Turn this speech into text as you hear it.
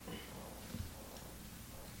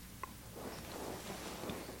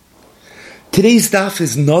Today's daf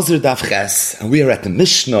is Nazir Daf Ches, and we are at the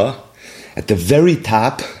Mishnah, at the very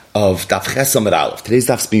top of Daf Ches Amud Aleph. Today's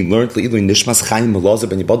daf is being learned Le'ilui Nishmas Chaim Elazar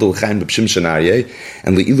ben Yibadol Chaim ben Shimshon Aryeh,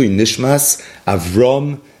 and Le'ilui Nishmas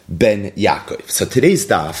Avram ben Yaakov. So today's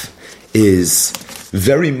daf is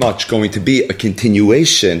very much going to be a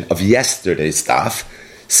continuation of yesterday's daf,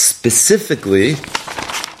 specifically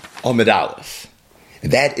Amud Aleph.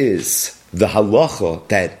 And that is the halacha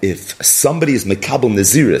that if somebody is mekabel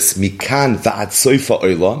naziris mikan va'ad soifa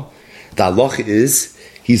olam, the halacha is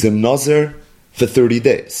he's a nazir for 30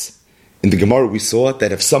 days. In the Gemara we saw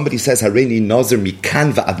that if somebody says hareini nazir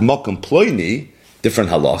mikan va'ad makom ploini, different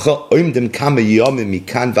halacha, oimdim kama yomim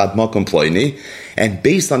mikan va'ad makom ploini, and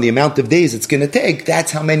based on the amount of days it's going to take,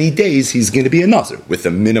 that's how many days he's going to be a nazir, with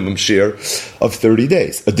a minimum share of 30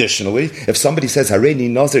 days. Additionally, if somebody says hareini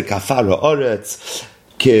nazir kafara oretz,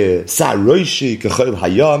 in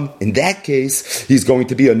that case, he's going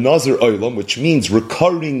to be a Nazir Olam, which means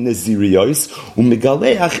recurring Naziriyos.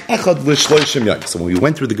 So when we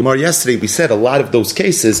went through the Gemara yesterday, we said a lot of those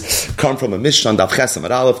cases come from a Mishnah on Daf Ches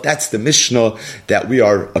Amud Aleph. That's the Mishnah that we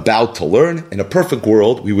are about to learn. In a perfect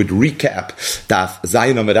world, we would recap Daf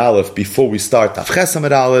Zayin Amud Aleph before we start Daf Ches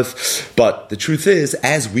Amud Aleph. But the truth is,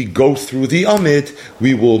 as we go through the Amid,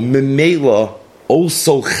 we will memela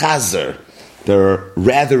also chazer. They're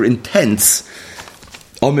rather intense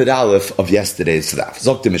Amud Aleph of yesterday's daf.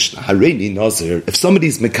 Zok the Mishnah, Hareini Nazir, if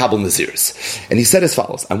somebody's mekabel naziris, and he said as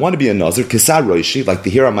follows, I want to be a nazir, kisar roishi, like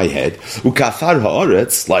the hair on my head, ukafar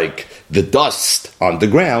haaretz, like the dust on the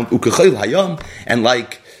ground, ukachil hayam, and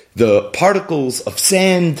like the particles of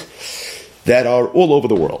sand that are all over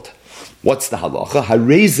the world. What's the halacha?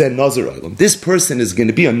 Hareze nazir olam. This person is going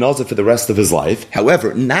to be a nazir for the rest of his life.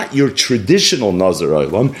 However, not your traditional nazir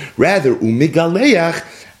olam. Rather, umigaleach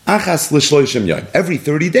achas l'shloishim yom. Every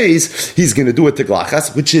 30 days, he's going to do a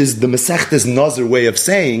teglachas, which is the Masechtas Nazir way of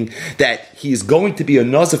saying that he's going to be a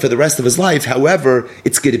nazir for the rest of his life. However,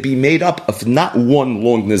 it's going to be made up of not one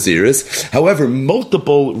long naziris, however,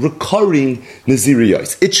 multiple recurring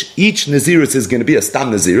naziriyos. Each naziris is going to be a stam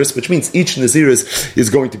naziris, which means each naziris is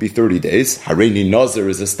going to be 30 days. Hareini nazir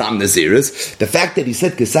is a stam naziris. The fact that he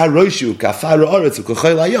said kesar roishu kafar oretz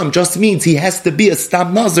u'kochel hayam just means he has to be a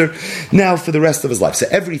stam nazir now for the rest of his life. So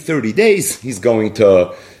every 30 days, he's going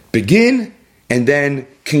to begin and then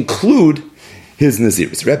conclude his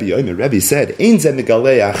Nazirus. Rebbe said,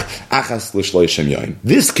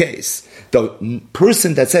 this case, the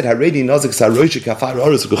person that said,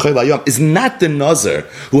 is not the Nazir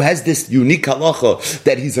who has this unique halacha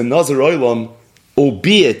that he's a Nazir Olam,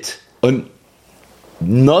 albeit a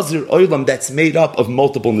Nazir Olam that's made up of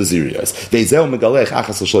multiple Naziriyos.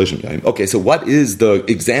 Okay, so what is the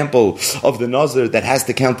example of the Nazir that has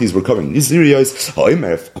to count these recurring Naziriyos?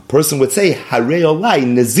 A person would say, Harei Olai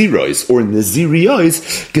Naziriyos, or Naziriyos,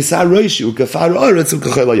 Kesaroishu, Kafar Oretz,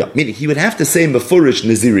 meaning he would have to say Mefurish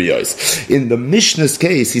Naziriyos. In the Mishnah's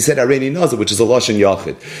case, he said Hareini Nazir, which is a Lashon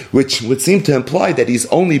Yachid, which would seem to imply that he's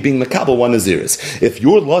only being Makabel one Naziris. If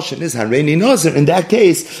your Lashon is Hareini Nazir, in that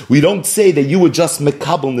case, we don't say that you would just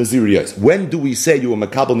Mekabel Naziriyos. When do we say you are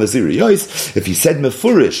Mekabel Naziriyos? If he said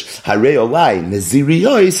Mefurish, Harei Olai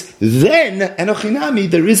Naziriyos, then, Enochinami,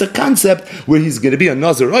 there is a concept where he's going to be a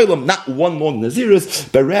Nazir Olam, not one long Naziris,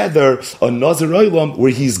 but rather a Nazir Olam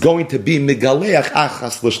where he's going to be Megaleach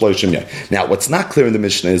Achas L'Shloishim Yom. Now, what's not clear in the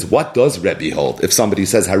Mishnah is, what does Rebbe hold? If somebody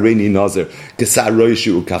says, Hareini Nazir, Kesar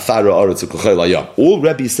Roishu, Kafara Aretz, U'Kochel Hayam. All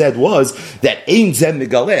Rebbe said was that Ein Zem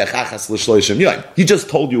Megaleach Achas L'Shloishim Yom. He just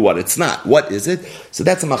told you what it's not. What is it? So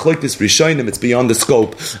that's a machlokes rishonim. It's beyond the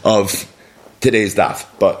scope of today's daf.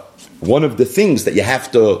 But one of the things that you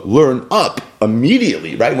have to learn up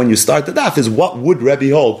immediately, right, when you start the daf, is what would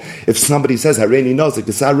Rebbe hold if somebody says Hareini Nazir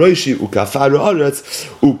Kesar Roishi Ukafar Aretz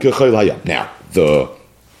Ukechol Hayam. Now, the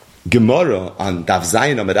Gemara on Daf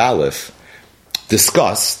Zayin Amud Aleph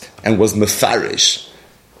discussed and was mefarish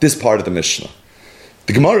this part of the Mishnah.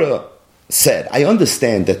 The Gemara said, I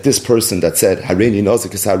understand that this person that said Hareini Nazir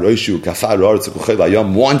Kesar Roishu Kafar Aretz U'Kochel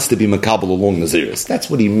Hayam wants to be Makabel along Naziris. That's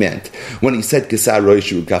what he meant when he said Kesar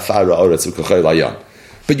Roishu Kafar Aretz U'Kochel Hayam.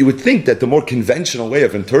 But you would think that the more conventional way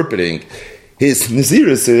of interpreting his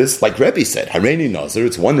Naziris is, like Rebbe said, Hareini Nazir,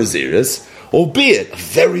 it's one Naziris, albeit a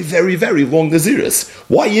very, very, very long Naziris.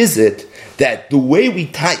 Why is it that the way we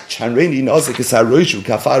teach Hareini Nazir Kesar Roishu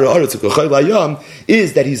Kafar Aretz U'Kochel Hayam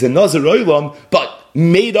is that he's a Nazir Olam, but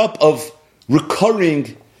made up of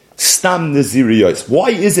recurring stam naziriyos? Why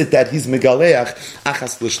is it that he's megaleach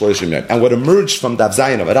achas l'shloishim yom? And what emerged from Daf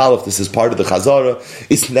Zayin Amud Aleph, this is part of the Chazara,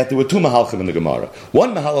 is that there were two mahalchim in the Gemara.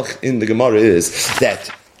 One mahalch in the Gemara is that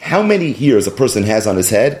how many hairs a person has on his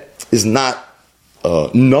head is not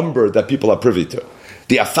number that people are privy to.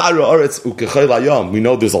 The afara aretz ukechayil hayam, we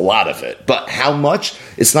know there's a lot of it, but how much?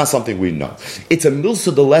 It's not something we know. It's a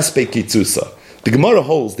milsa de lespe kitzusa. The Gemara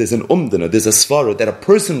holds there's an umdana, there's a svara that a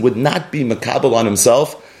person would not be makabel on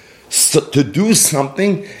himself to do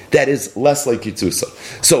something that is less like kitzusa.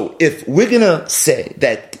 So if we're gonna say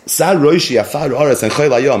that sar roishi afara aretz and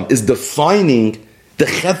chayil hayam is defining the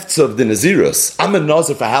cheftza of the Nazirus, I'm a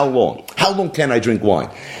Nazir for how long? How long can I drink wine?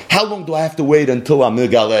 How long do I have to wait until I'm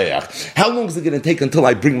Megaleach? How long is it going to take until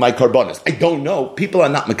I bring my karbanos? I don't know. People are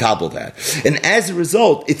not makabel that. And as a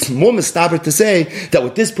result, it's more mistaber to say that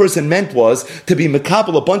what this person meant was to be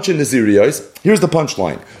makabel a bunch of Naziriyos. Here's the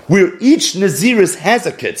punchline. Where each Naziris has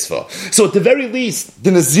a kitzvah. So at the very least, the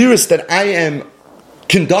Naziris that I am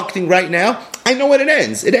conducting right now, I know when it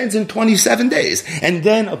ends. It ends in 27 days. And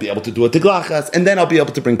then I'll be able to do a teglachas, and then I'll be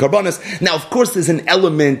able to bring karbanas. Now, of course, there's an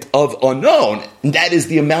element of unknown, and that is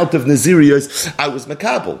the amount of Naziriyos I was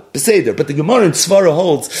makabel, beseder. But the Gemara in Svara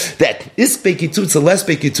holds that ispe kitutza, less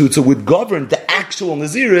kitutza would govern the actual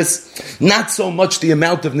Naziris, not so much the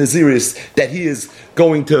amount of Naziris that he is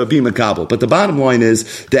going to be makabel. But the bottom line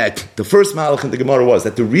is that the first malach in the Gemara was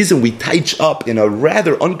that the reason we teach up in a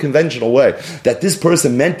rather unconventional way that this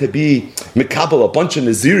person meant to be makabel a bunch of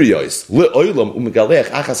Naziriyos,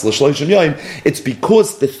 it's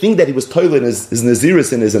because the thing that he was toiling is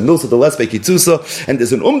Naziris and is a milsa de lespe kitzusa, and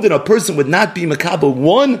there's an a person would not be makabel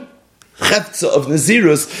one cheftza of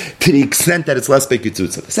Nazirus to the extent that it's less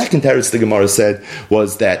bekitutza. The second teretz the Gemara said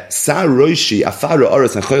was that sar roishi, afara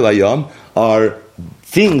aretz, and chayil hayam are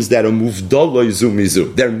things that are muvdaloi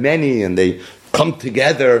zumizu. They're many and they come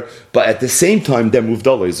together, but at the same time they're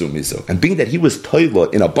muvdaloi zumizu. And being that he was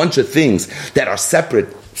toila in a bunch of things that are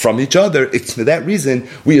separate from each other, it's for that reason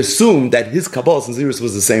we assume that his Kabbalah Naziris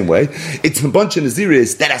was the same way. It's a bunch of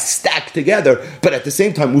Naziris that are stacked together, but at the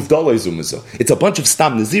same time, it's a bunch of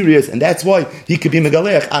Stam Naziris, and that's why he could be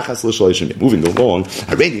Megaleach Achas L'Shloshim. Moving along,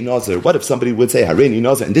 Hareini Nazir. What if somebody would say Hareini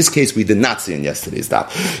Nazir? In this case, we did not see in yesterday's daf.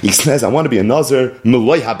 He says, I want to be a Nazir,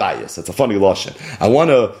 Meloi Habayis. That's a funny lashon. I want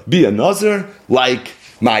to be a Nazir like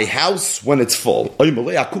my house when it's full, or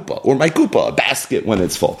my kupa, a basket when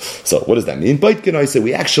it's full. So what does that mean? I say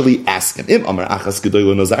we actually ask him.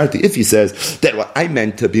 If he says that what I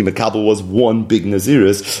meant to be makabel was one big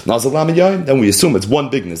naziris, then we assume it's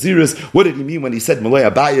one big naziris. What did he mean when he said malay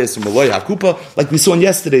abayis or malay hakupa? Like we saw in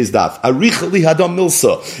yesterday's daf.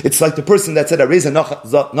 It's like the person that said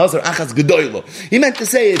nazar achas gedoylo. He meant to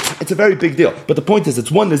say it's a very big deal. But the point is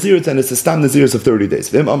it's one naziris and it's a stam naziris of 30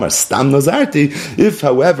 days. If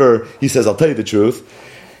however, he says, I'll tell you the truth,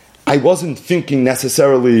 I wasn't thinking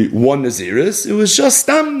necessarily one Naziris, it was just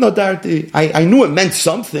Stam Nadarti. I knew it meant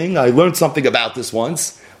something, I learned something about this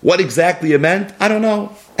once. What exactly it meant, I don't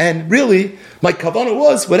know. And really, my kavanah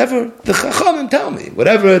was whatever the chachamim tell me,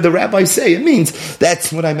 whatever the rabbis say, it means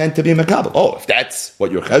that's what I meant to be makabel. Oh, if that's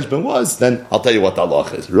what your cheshbon was, then I'll tell you what the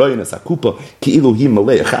halach is.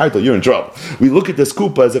 You're in trouble. We look at this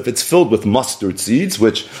kupa as if it's filled with mustard seeds,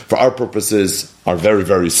 which for our purposes are very,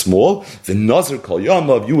 very small. The nazir kol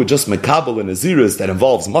yamav, you were just makabel in a naziris that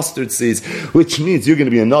involves mustard seeds, which means you're going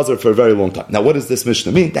to be a nazir for a very long time. Now, what does this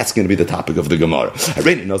Mishnah mean? That's going to be the topic of the Gemara. If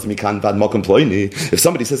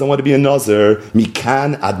somebody says, I want to be a nazir,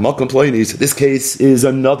 mikan ad makom ploini. So this case is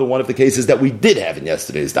another one of the cases that we did have in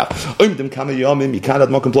yesterday's daf.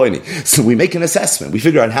 So we make an assessment. We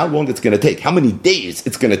figure out how long it's going to take, how many days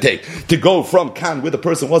it's going to take to go from kan, where the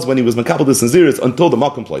person was when he was makabel this naziris, until the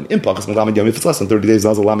makom ploini. If it's less than 30 days,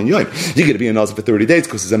 nazir lam yoim. You're going to be a nazir for 30 days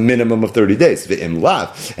because it's a minimum of 30 days. And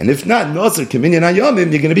if not, nazir kiminyan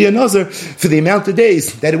hayomim, you're going to be a nazir for the amount of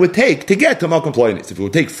days that it would take to get to makom ploini. So if it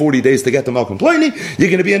would take 40 days to get to makom ploini, you're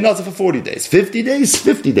going to be a nazir for 40 days. 50 days,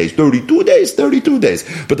 50 days. 32 days, 32 days.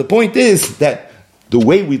 But the point is that the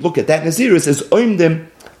way we look at that naziris is oimdim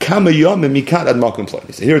kama yomim mikan ad makom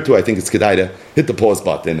ploini. So here too, I think it's kedai to hit the pause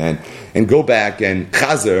button and go back and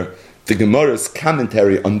chazer the Gemara's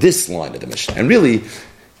commentary on this line of the Mishnah. And really,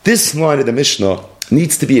 this line of the Mishnah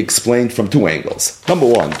needs to be explained from two angles. Number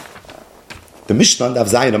one, the Mishnah on Daf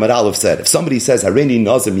Zayin Amar Aleph said, if somebody says, Hareini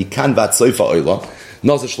Nazir mikan vat soifa oila,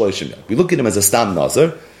 Nazir shloishim yom. We look at him as a stam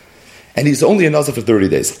Nazir, and he's only a Nazir for 30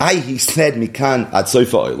 days. He said mikan at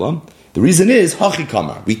soifa oila. The reason is, hachi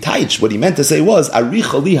kamar. We taich, what he meant to say was,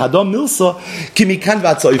 aricha li hadam milsa, ki mikan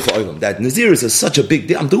vat soifa oila. That Naziris is such a big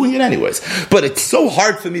deal. I'm doing it anyways. But it's so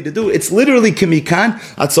hard for me to do. It's literally ki mikan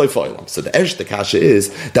at soifa oila. So the kasha is,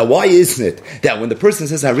 that why isn't it that when the person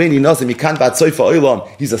says, Hareini Nazir mikan vat soifa oila,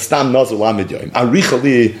 he's a stam Nazir lamed yoim. Aricha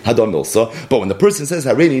li hadam milsa. But when the person says,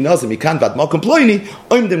 Hareini Nazir mikan vat makom ploini,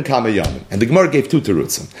 oimdim kama yamim. And the Gemara gave two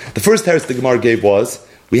terutzim. The first teretz the Gemara gave was,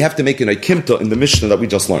 we have to make an Aikimta in the Mishnah that we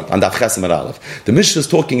just learned, on Daf Chesem at Aleph. The Mishnah is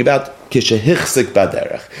talking about Kishe Hichsik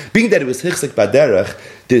Baderech. Being that it was Hichsik Baderech,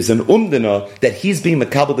 there's an umdana that he's being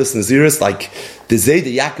Makabal this Naziris, like the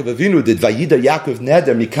Zayda Yaakov Avinu did, Vayida Yaakov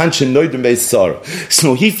Neder, Mikanshin Noidem Beis Sarah.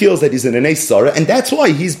 So he feels that he's in an Eis Sarah, and that's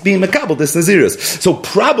why he's being Makabal this Naziris. So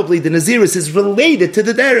probably the Naziris is related to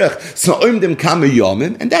the Derech. So Umdim Kama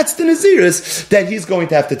Yomim, and that's the Naziris that he's going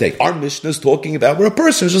to have to take. Our Mishnah is talking about where a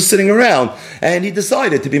person is just sitting around, and he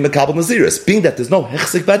decided to be Makabal Naziris. Being that there's no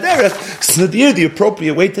Hechsik Baderech, so the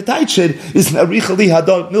appropriate way to teach it is Naricha Li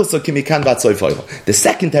Hadon Milsa Kimikan Batzoy Foichel. The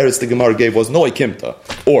second teretz the Gemara gave was no Ikimta,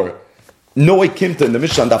 or no Ikimta in the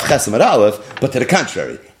Mishnah Daf Chesem at Aleph, but to the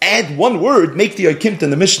contrary. Add one word, make the Ikimta in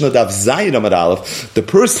the Mishnah Daf Zayin at Aleph. The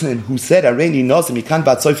person who said Hareini Nazir Mikan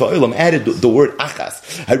Batzoy Foichel added the word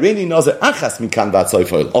Achas. Hareini Nazir Achas Mikan Batzoy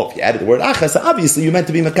Foichel. Oh, if you added the word Achas, obviously you meant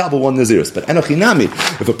to be Makabel one Naziris. But Enochinami,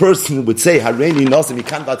 if a person would say Hareini Nazir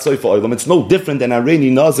Mikan Batzoy Foichel, it's no different than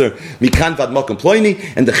Hareini Nazir Mikan Vat Mokum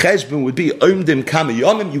Ploini, and the Cheshbon would be Omdim Kama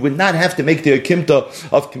Yomim. You would not have to make the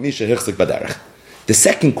Ikimta of Kamisha Hichsik Baderech. The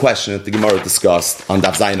second question that the Gemara discussed on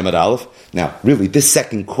Daf Zayin Amud Aleph. Now, really, this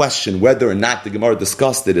second question, whether or not the Gemara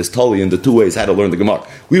discussed it, is totally in the two ways how to learn the Gemara.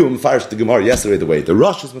 We were mefarish the Gemara yesterday the way the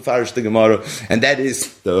Rosh is mefarish the Gemara, and that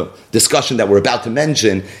is the discussion that we're about to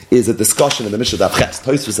mention is a discussion in the Mishnah Daf Ches.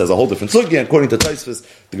 Tosfos has a whole different sugya. According to Tosfos,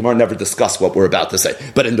 the Gemara never discussed what we're about to say.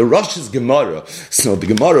 But in the Rosh's Gemara, so the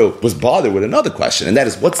Gemara was bothered with another question, and that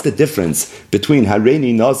is, what's the difference between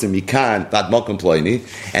Hareini Nazir Mikan Vad Mokum Ploini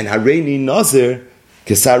and Hareini Nazir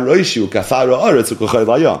Kesar Roishu Kafara Aretz Ukochai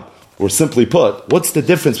Layam? Or simply put, what's the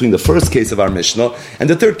difference between the first case of our Mishnah and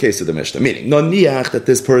the third case of the Mishnah? Meaning, noniach, that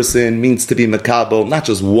this person means to be makabel, not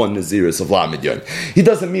just one Naziris of Lamed Yom. He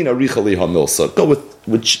doesn't mean a Richali HaMilsa. Go with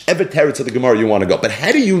whichever teretz of the Gemara you want to go. But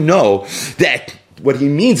how do you know that what he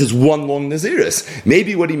means is one long Naziris?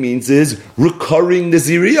 Maybe what he means is recurring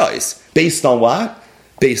Naziriyos. Based on what?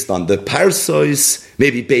 Based on the parsois,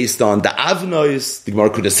 maybe based on the avnois. The Gemara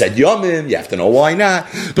could have said yomim, you have to know why not.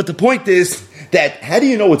 But the point is that, how do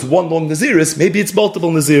you know it's one long Naziris? Maybe it's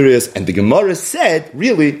multiple Naziris. And the Gemara said,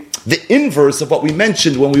 really, the inverse of what we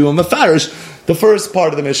mentioned when we were mefarish, the first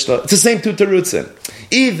part of the Mishnah. It's the same two terutzim.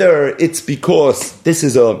 Either it's because this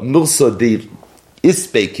is a milsa de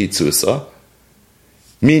ispe kitzusa,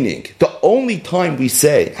 meaning the only time we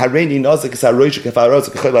say, Hareini nazik haroishik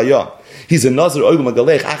hafarozik hachalayah, he's a Nazir Oigum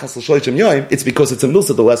Agalech Achas L'Shloshim Yoim, it's because it's a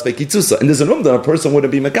Milsa the last Beikitzusa. And there's a room that a person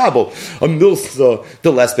wouldn't be Makabel, a Milsa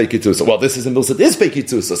the last Beikitzusa. Well, this is a Milsa this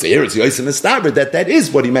Beikitzusa. So here it's Yosim Estaber that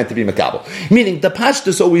is what he meant to be Makabel. Meaning the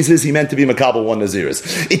Pashtus always is he meant to be Makabel one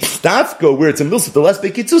Naziris. It's Stavko where it's a Milsa the last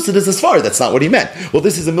Beikitzusa, this is far. That's not what he meant. Well,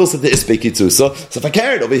 this is a Milsa the is Beikitzusa. So if I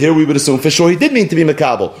carried over here, we would assume for sure he did mean to be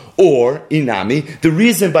Makabel. Or, Inami, the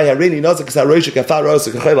reason by Hareini Nazik Saroshik Afaros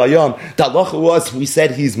Kachel Ayam, that Lacha was, we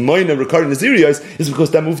said he's Moina recording Naziriyos, is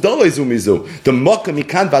because that moved always umizu. The Makam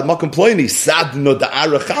Ikan Vad Makam Ploini, Sadno da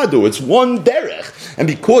Arachadu. It's one derech. And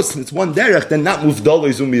because it's one derech, then not moved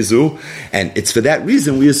always umizu. And it's for that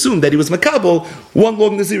reason we assume that he was Makabel, one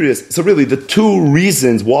long Naziriyos. So really, the two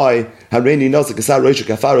reasons why Hareini Nazik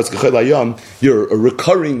Saroshik Afaros Kachel Ayam, you're a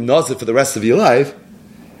recurring Nazir for the rest of your life,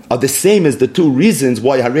 are the same as the two reasons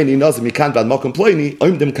why Hareini Nazir Mikan Vad Mokum Ploini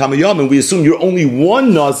Oimdim Kamayam, and we assume you're only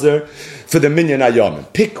one Nazir for the Minyan Ayam.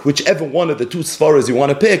 Pick whichever one of the two svaras you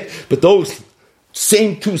want to pick, but those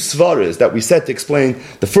same two svaras that we said to explain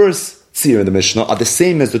the first tzir in the Mishnah are the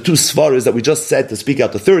same as the two svaras that we just said to speak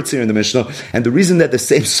out the third tzir in the Mishnah. And the reason that the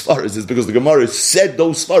same svaras is because the Gemara said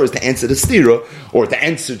those svaras to answer the stira, or to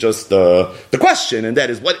answer just the question, and that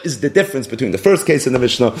is, what is the difference between the first case in the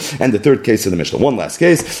Mishnah and the third case in the Mishnah? One last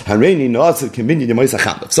case. Hareini Nazir Kiminyan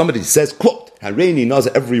Yemaisacham. If somebody says, quote, Hareini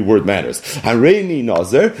Nazir, every word matters. Hareini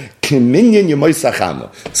Nazir, Kiminyan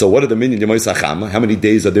Yemaisacham. So what are the Minyan Yemaisacham? How many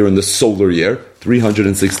days are there in the solar year?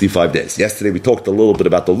 365 days. Yesterday we talked a little bit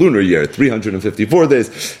about the lunar year, 354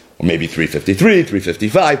 days, or maybe 353,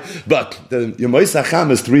 355, but the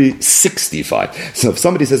Yemaisacham is 365. So if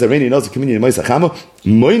somebody says, Hareini Nazir, Kiminyan Yemaisacham,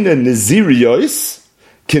 Moina Naziriyos,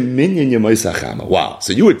 wow.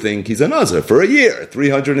 So you would think he's a Nazir for a year,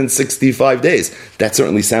 365 days. That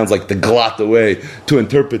certainly sounds like the glatta way to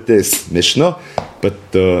interpret this Mishnah.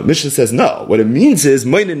 But the Mishnah says no. What it means is,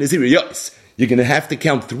 Moina Naziriyos. You're going to have to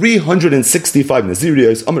count 365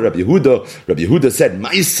 Naziriyos. Amar Rabbi Yehuda. Rabbi Yehuda said,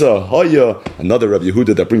 Maisa Haya. Another Rabbi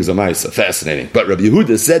Yehuda that brings a Maisa. Fascinating. But Rabbi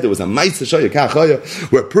Yehuda said there was a Maisa Shaya Kach Haya,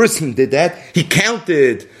 where a person did that. He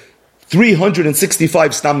counted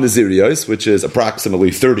 365 Stam Naziriyos, which is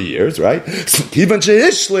approximately 30 years, right?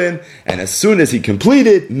 And as soon as he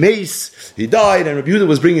completed, Mace, he died, and Rabbi Yehuda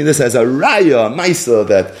was bringing this as a raya, a maisa,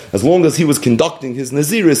 that as long as he was conducting his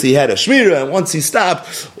Naziris, he had a shmira, and once he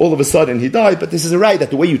stopped, all of a sudden he died. But this is a raya that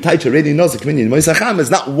the way you teach a ready Nazik Minyan Moisacham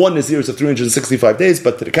is not one Naziris of 365 days,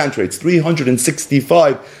 but to the contrary, it's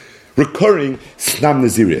 365 recurring Stam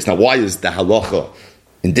Naziriyos. Now, why is the halacha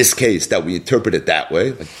in this case that we interpret it that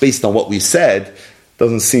way? Like, based on what we said,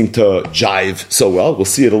 doesn't seem to jive so well. We'll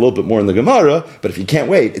see it a little bit more in the Gemara, but if you can't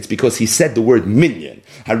wait, it's because he said the word minyan.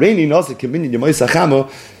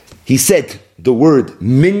 He said the word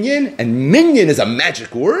minyan, and minyan is a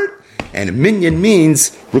magic word, and minyan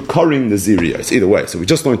means recurring Naziriyos. Either way, so we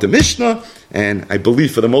just learned the Mishnah, and I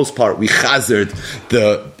believe for the most part we chazered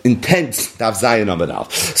the intense Daf Zayin Amud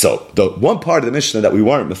Aleph. So the one part of the Mishnah that we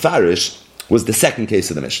weren't mefarish was the second case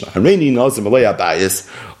of the Mishnah. Hareini nazir maloya bayis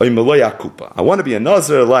or maloya kupa. I want to be a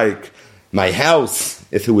nazir like my house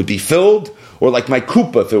if it would be filled, or like my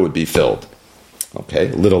kupa if it would be filled. Okay,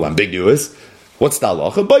 a little ambiguous. What's the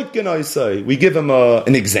halacha? Bait can I say? We give him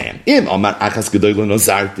an exam. If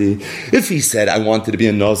he said, I wanted to be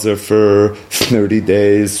a nazir for 30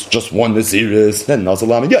 days, just one naziris, then nazir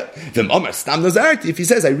lamed. If he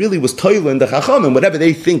says, I really was toiling the chacham, and whatever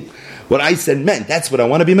they think what I said meant, that's what I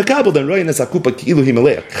want to be makabel, then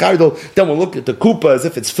then we'll look at the kupa as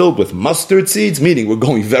if it's filled with mustard seeds, meaning we're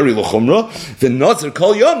going very l'chumra. The nazir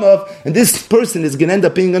kol yomav, and this person is going to end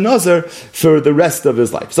up being a nazir for the rest of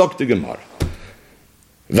his life. Zok the Gemara.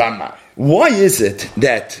 Why is it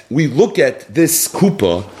that we look at this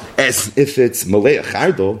kupa as if it's malei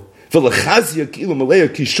chardol?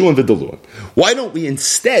 Why don't we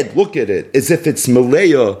instead look at it as if it's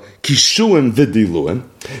Malaya Kishuim Vidiluim?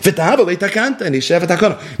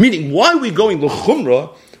 Meaning, why are we going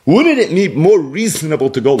L'chumra? Wouldn't it be more reasonable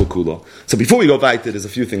to go L'kula? So before we go back to, there's a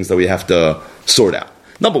few things that we have to sort out.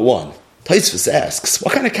 Number one, Taisvus asks,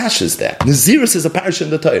 what kind of kasha is that? Naziris is a parasha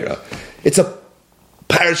in the Torah. It's a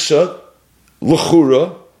parasha,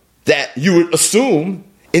 L'chura, that you would assume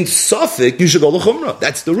in Suffolk, you should go l'chumra.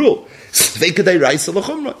 That's the rule. Sveikadei Raisa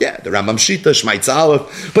l'chumra. Yeah, the Rambam Shita, Shmaitz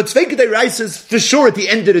Aleph. But Sveikadei Raisa is for sure at the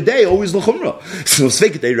end of the day always l'chumra. So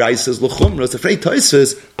Sveikadei Raisa is l'chumra. It's afraid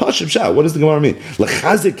Toisvus, Pashup Shah. What does the Gemara mean?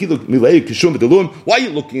 L'chazik kilu milei kishum v'delum. Why are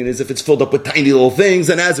you looking at it as if it's filled up with tiny little things,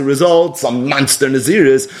 and as a result, some monster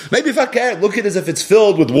naziris? Maybe if I care, look at it as if it's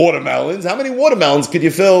filled with watermelons. How many watermelons could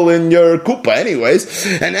you fill in your kupa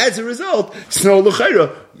anyways? And as a result, snow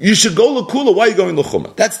l'chayra, you should go l'kula. Why are you going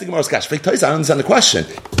l'chumra? That's the Gemara's kash. I don't understand the question.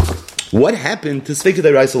 What happened to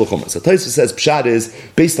Sveikadei Raisa l'chumra? So Tosfos says Pshat is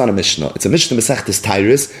based on a Mishnah. It's a Mishnah Masechtes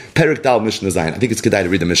Tyrus, Perek Dal Mishnah Zayin. I think it's kedai to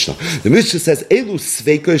read the Mishnah. The Mishnah says Elu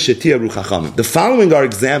Sveikoi Shetia Ruchachamim. The following are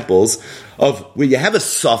examples of where you have a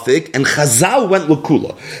suffix and Chazal went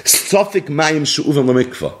l'kula. Suffix mayim she'uvim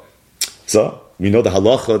l'mikvah. So we know the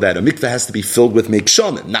halacha that a mikvah has to be filled with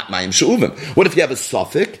mekshamim, not mayim she'uvim. What if you have a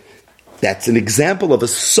suffix? That's an example of a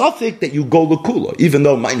suffix that you go l'kula, even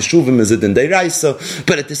though ma'im shuvim is a din deiraisa,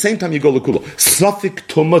 but at the same time you go l'kula. Suffix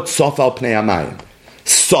tumot sof al pnei amayim,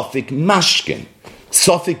 suffix mashkin,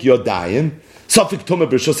 suffix yodayim, suffix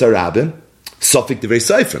tumot b'rishos harabim, suffix divrei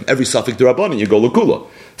seifrim. Every suffix d'rabbanan you go l'kula.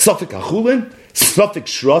 Suffix achulin, suffix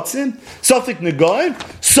shrotzin, suffix negaim,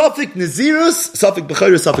 suffix nazirus, suffix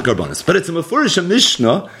b'chayr, suffix karbanis. But it's a mefurish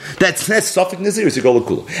Mishnah that says suffix nazirus, you go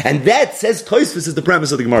l'kula. And that says Tosfos is the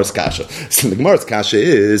premise of the Gemara's kasha. So the Gemara's kasha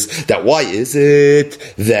is that why is it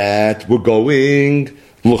that we're going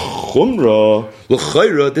l'chumra,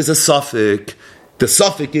 l'chayra, there's a suffix. The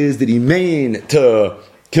suffix is that he mean to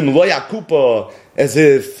kimloya kupa, as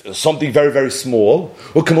if something very, very small,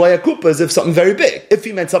 or Kamlaya Kupa as if something very big. If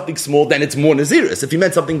he meant something small, then it's more Naziris. If he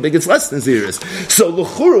meant something big, it's less Naziris. So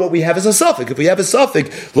L'chura, what we have is a suffix. If we have a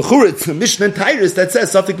suffix, L'chura, it's a Mishnah and Tyrus that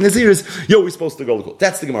says suffix Naziris, we're supposed to go L'chura.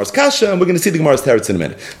 That's the Gemara's Kasha, and we're going to see the Gemara's Teretz in a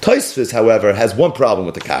minute. Tosfos, however, has one problem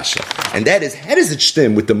with the Kasha, and that is, how does it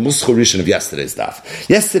stem with the Muschorishan of yesterday's daf?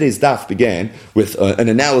 Yesterday's daf began with an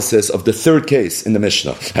analysis of the third case in the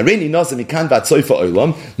Mishnah. Hareini nazir mikan v'atzoifa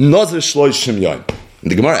olam, nazir shloishim yom. And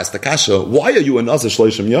the Gemara asked the Kasha, why are you a Nazir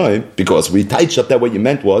Shloshim Yom? Because we tied up that what you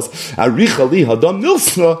meant was, Aricha li hadam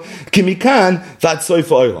nilsna kimikan vatsoifa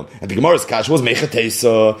oilam. And the Gemara's Kasha was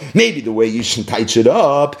mechatesa. Maybe the way you should tie it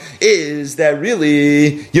up is that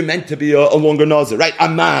really you're meant to be a longer Nazir, right?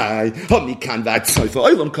 Amai hamikan vatsoifa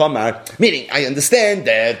oilam kamar. Meaning, I understand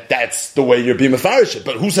that that's the way you're being mefarish,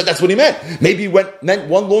 but who said that's what he meant? Maybe he meant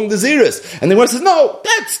one long Naziris. And the Gemara says, no,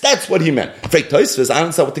 that's what he meant. Fake Tosfos, I don't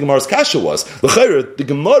understand what the Gemara's Kasha was. The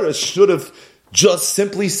Gemara should have just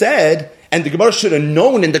simply said, And the Gemara should have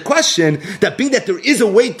known in the question that being that there is a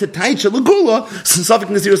way to taicha l'gula, Safek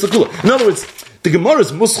Naziris l'gula. In other words, the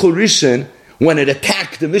Gemara's Muschel Rishon, when it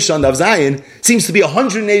attacked the Mishnah on Daf Zayin, seems to be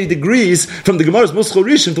 180 degrees from the Gemara's Muschel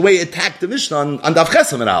Rishon, the way it attacked the Mishnah on Daf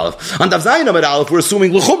Ches Amud Aleph. On Daf Zayin Amud Aleph, we're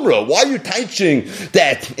assuming l'chumra. Why are you teaching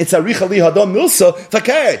that it's a Richa Li Hadam Milsa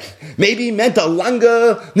Fakert? Maybe he meant a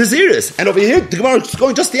Langa Naziris. And over here, the Gemara is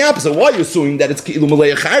going just the opposite. Why are you assuming that it's Ki'ilu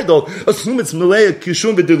Malaya Chardol? Assume it's Malaya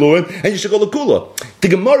Kishum B'Diluin, and you should go l'kula. The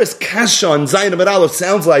Gemara's Kasha on Zayin Amud Aleph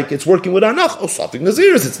sounds like it's working with Anach. Oh, Safek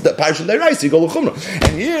Naziris. It's the Parashat Deirais, you go l'chumra.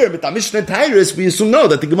 And here, with the Mishnah Tyrus, we assume no,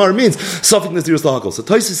 that the Gemara means Safek Naziris L'Hakol. So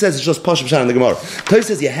Tosfos says it's just Pashut Pshat in the Gemara. Tosfos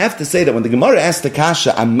says you have to say that when the Gemara asks the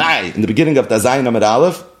Kasha Amai in the beginning of the Zayin Amud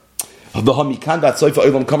Aleph, the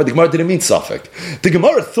Gemara didn't mean Safek. The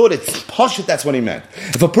Gemara thought it's Pashut, that's what he meant.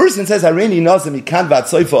 If a person says Hareini Nazim Mikan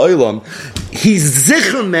Vatsoifa Olam, he's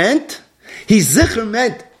Zicher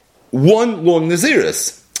meant one long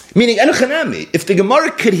Naziris. Meaning, if the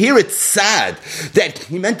Gemara could hear it sad that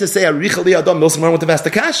he meant to say Aricha Li Adam Milsa, went to ask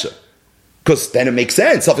the Kasha. Because then it makes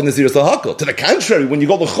sense. Something is Naziris L'Hakol. To the contrary, when you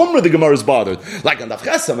go to Chumrah, the Gemara is bothered, like on Daf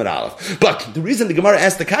Ches Amud Aleph. But the reason the Gemara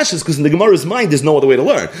asked the Kasha is because in the Gemara's mind, there's no other way to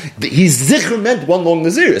learn. He's Zicher meant one long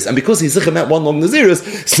Naziris, and because he's Zicher meant one long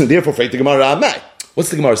Naziris, so therefore, the Gemara Amai. What's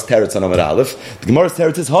the Gemara's teretz on Amud Aleph? The Gemara's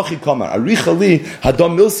teretz is Hachi Kamar Aricha Li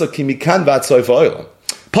Hadam Milsa Kimikan Vatsoif Oilam.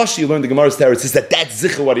 Pashi, you learn the Gemara's teretz is that that's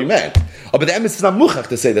Zicher what he meant. Oh, but the emes is not muchach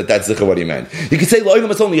to say that that's Zicher what he meant. You could say Lo'ilam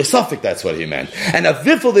it's only a suffix that's what he meant. And a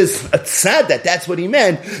vifel is a tzad that that's what he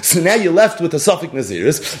meant. So now you're left with a suffix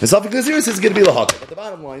Naziris. And suffix Naziris is going to be L'Hakol. But the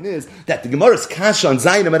bottom line is that the Gemara's Kasha on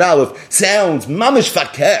Zayin Amud Aleph sounds mamish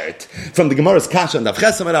fakert from the Gemara's Kasha on Daf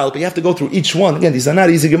Ches Amud Aleph. But you have to go through each one. Again, these are not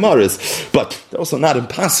easy Gemaras, but they're also not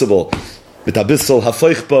impossible. But either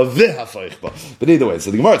way, so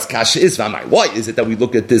the Gemara's Kasha is Vamai. Why is it that we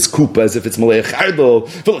look at this kupa as if it's Malay Chardol,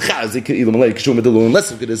 let's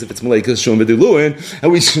look at it as if it's Malay Kishum B'Diluin,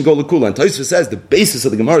 and we should go L'Kula. And Tosfos says the basis of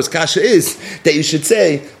the Gemara's Kasha is that you should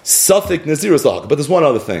say Safek Naziris L'Hakol. But there's one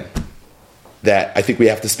other thing that I think we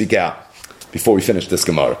have to speak out before we finish this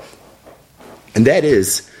Gemara. And that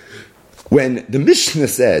is when the Mishnah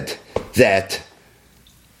said that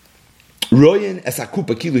Royin es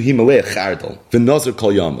akupa kilu himalaya chardal v'nazir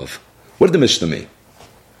kol yamav. What did the Mishnah mean?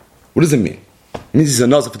 What does it mean? It means he's a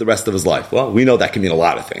nazir for the rest of his life. Well, we know that can mean a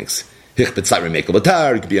lot of things. Hich b'tzayr mekel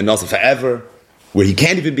b'tar, it could be a nazir forever, where he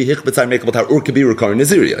can't even be hich b'tzayr mekel b'tar, or it could be recurring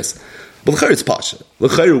naziriyos. But l'chayr it's pasha.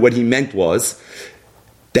 L'chayr what he meant was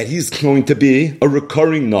that he's going to be a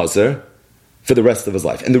recurring nazir for the rest of his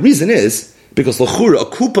life. And the reason is because l'chura a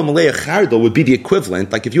kupa malaya chardal would be the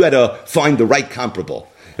equivalent, like if you had to find the right comparable.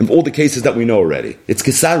 In all the cases that we know already. It's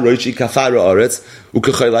Kesar Roshi, Kafara Aretz,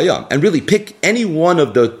 Ukachaylayam. And really pick any one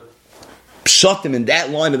of the pshatim in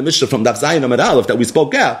that line of the Mishnah from Daf Zayin Amud Aleph that we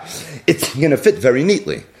spoke out, it's going to fit very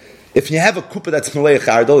neatly. If you have a kupa that's Malay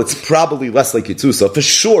Chardol, it's probably less like Yitzutza. For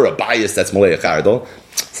sure, a bias that's Malay Chardol.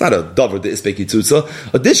 It's not a davar that is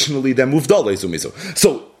Yitzutza. Additionally, they're moved all Sumizu.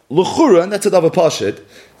 So, L'chura, and that's a davar pashit,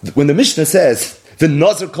 when the Mishnah says, the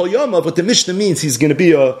Nazir Kol Yama, what the Mishnah means, he's going to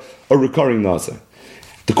be a recurring Nazir.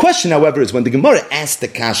 The question, however, is when the Gemara asked the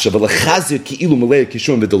Kasha,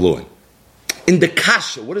 in the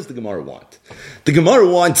Kasha, what does the Gemara want? The Gemara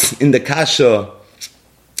wants in the Kasha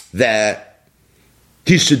that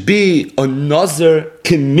he should be a Nazir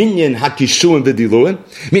Kiminyan HaKishuim V'Diluin,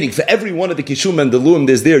 meaning for every one of the Kishum and Diluim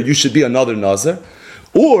there's there, you should be another Nazir.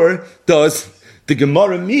 Or does the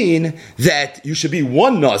Gemara mean that you should be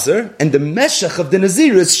one Nazir, and the Meshach of the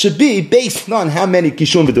Naziris should be based on how many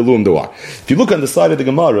Kishum v'Diluim there are. If you look on the side of the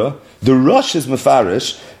Gemara, the Rosh is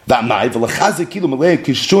Mefarish, V'amai v'lachazik kilu malei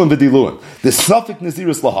Kishum v'Diluim. The Safek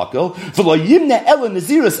Naziris L'Hakol, v'layimna ela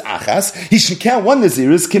Naziris Achas, he should count one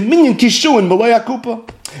Naziris, Keminyan Kishum malei Akupa.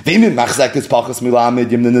 V'imim machzek is pachas milamid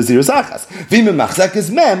yimna Naziris Achas. V'imim machzek is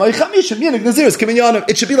mem, oichamisha minik Naziris Keminyanim.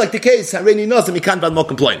 It should be like the case, Hareini Nazim, he can't bad more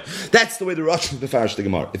complain. That's the way the Rosh is Mefarish the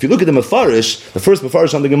Gemara. If you look at the Mefarish, the first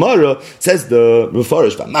Mefarish on the Gemara, says the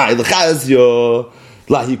Mefarish, V'amai l'chazyo,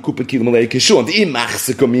 Lahi kupa kilu malei kishum. V'im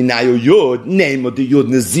machzeko minayo yod, name of the yod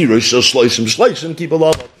Nazirish shel shloishim keep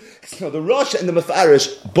alive. So the Rosh and the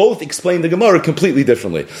Mefarish both explain the Gemara completely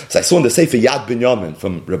differently. So I saw in the Sefer Yad Binyamin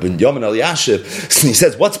from Rabbi Binyamin Eliashiv, and he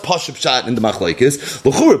says, what's Pashup Pshat in the Machlokes?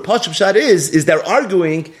 L'chura, Pashup Pshat is they're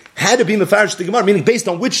arguing how to be Mefarish the Gemara, meaning based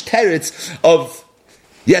on which teretz of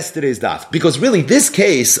yesterday's daf. Because really, this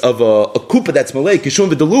case of a kupa that's Malay, Kishum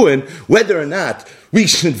v'Diluin, whether or not we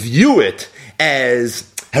should view it as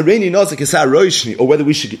Hareini Nazir Kesar Roshni, or whether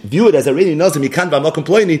we should view it as Hareini Nazir Mikan V'Makom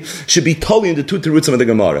Ploini, should be totally in the two terutzim of the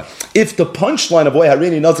Gemara. If the punchline of why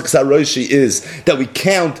Hareini Nazir Kesar Roshni is that we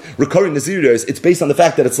count recurring Naziriyos, it's based on the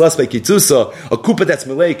fact that it's less by Kitzusa, a kupa that's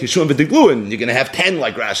Malay, Kishun V'Digluin, you're going to have 10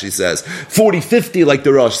 like Rashi says, 40, 50 like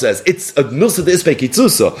the Rosh says. It's a milsa the Isbei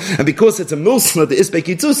Kitzusa, and because it's a milsa the Isbei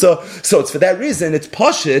Kitzusa, so it's for that reason, it's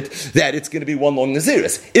pashit that it's going to be one long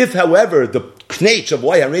Naziris. If, however, the knech of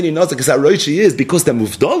why Hareini Nazir Kesar Roshni is because the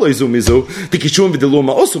Muvdala Izumizu, the Kishun V'Diluma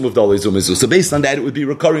also Muvdala Izumizu. So based on that, it would be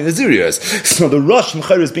recurring Naziriyos. So the Rosh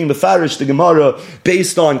Mechayr is being mefarish the Gemara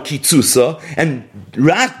based on Kitzusa, and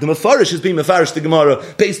Rak, the Mefarish, is being mefarish the Gemara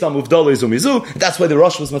based on Muvdala Izumizu. That's why the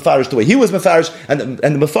Rosh was mefarish the way he was mefarish, and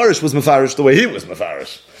the Mefarish was mefarish the way he was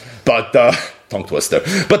mefarish. But, tongue twister.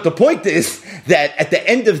 But the point is that at the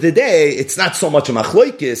end of the day, it's not so much a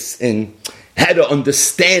machloikis in how to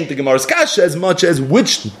understand the Gemara's kasha as much as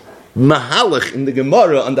which mahalach in the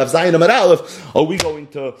Gemara on Daf Zayin Amar Aleph are we going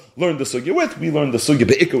to learn the sugya with? We learn the sugya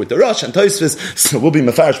be'ikar with the Rosh and Tosfos, so we'll be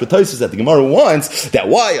mefarish with Tosfos that the Gemara wants. That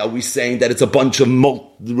why are we saying that it's a bunch of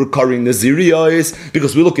recurring Naziriyos?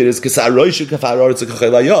 Because we look at it as Kesar Rosh Kafar Aretz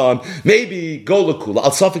Kachaylayam. Maybe go Lakula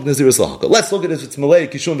Al Safik Naziris Lahaka. Let's look at it if it's Malay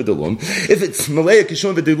Kishun V'Dilum. If it's Malay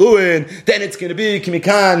Kishun V'Diluin, then it's going to be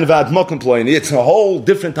Kimikan Vad Mokum Ploini. It's a whole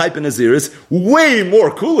different type of Naziris, way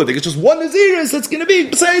more cooler. It's just one Naziris that's going to be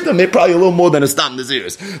beside them. Probably a little more than a stam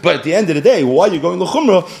Naziris. But at the end of the day, why are you going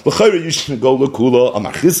L'chumra? L'chayra you should go L'kula,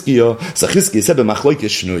 Amachizkiya, Sachizkiya, Sebe Machloike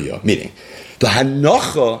Shnuya. Meaning, the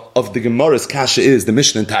hanacha of the Gemara's kasha is the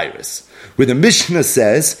Mishnah in Tyrus, where the Mishnah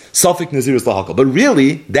says, Safik Naziris Lahakal. But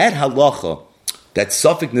really, that halacha, that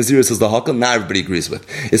Safik Naziris is Lahakal, not everybody agrees with.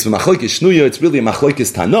 It's from Machloike Shnuya, it's really a Machloike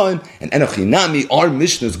Tanoim, and Enochinami, our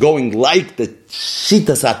Mishnah is going like the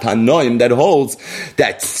Shitas HaTanoim that holds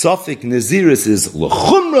that Safik Naziris is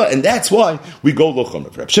L'chumra, and that's why we go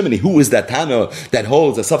L'chumra. For Reb Shimon, who is that Tana that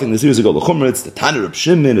holds that Safik Naziris is go L'chumra? It's the Tana Reb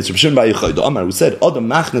Shimon, it's Reb Shimon Bar Yochai Amar, who said, Adam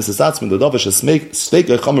Machnes is Atzman, the Dovash is Sveik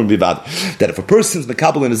L'chumra Bivad, that if a person's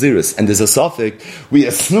Mekabel in Naziris, and there's a Safik, we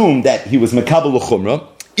assume that he was Mekabel L'chumra,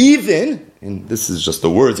 even, and this is just the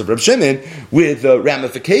words of Reb Shimon, with the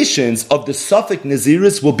ramifications of the Safik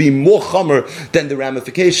Naziris will be more chomer than the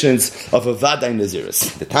ramifications of a Vadai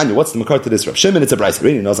Naziris. The Tanya, what's the makar to this? Reb Shimon, it's a brayso.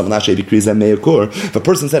 Arini Nazar, Menashe, Bikriz, and Meyakur. If a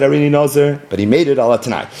person said Arini Nazar, but he made it Allah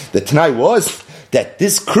Tanai. The Tanai was that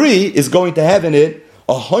this Kri is going to have in it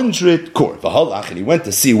 100 kor. And he went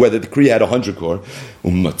to see whether the Kri had 100 kor.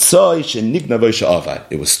 It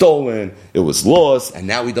was stolen, it was lost, and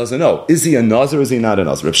now he doesn't know. Is he a Nazar or is he not a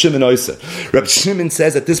Nazar? Reb Shimon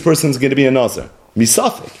says that this person is going to be a Nazar.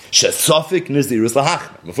 Misafik. Shesafik Nazir is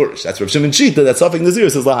lahachma. That's Reb Shimon Shita, that Safik Nazir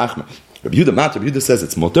is lahachma. Rabbi Yehuda says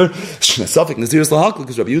it's mutter. Safik Nazir is lahakal,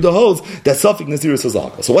 because Rabbi Yehuda holds that Safik Nazir is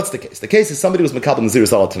lahakal. So what's the case? The case is somebody was mekabel Nazir is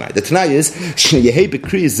tonight. The Tanai is Yehei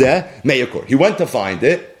B'Kri Zeh Meyakor. He went to find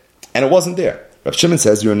it, and it wasn't there. Rabbi Shimon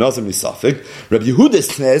says you're a Nazir Misafik. Rabbi Yehuda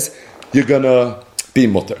says you're gonna be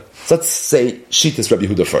mutter. So let's say Shitas Rabbi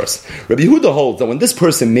Yehuda first. Rabbi Yehuda holds that when this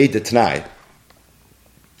person made the Tanai,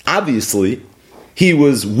 obviously he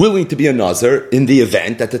was willing to be a Nazir in the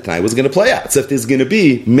event that the Tanai was going to play out. So if there's going to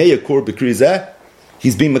be Meyakor B'Krizeh,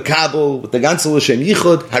 he's being Makabel with the Gansel Hashem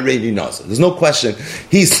Yichud, Hareini Nazir. There's no question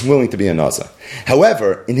he's willing to be a Nazir.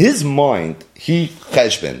 However, in his mind, he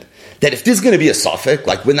cheshboned that if there's going to be a Safek,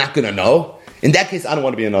 like we're not going to know, in that case, I don't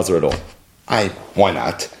want to be a Nazir at all. Why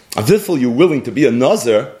not? Avifel, you're willing to be a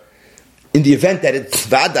Nazir in the event that it's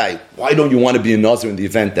Vadai. Why don't you want to be a Nazir in the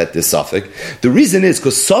event that there's Safek? The reason is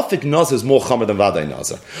because Safek Nazir is more Chamer than Vadai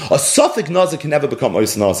Nazir. A Safek Nazir can never become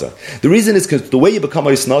Ois Nazir. The reason is because the way you become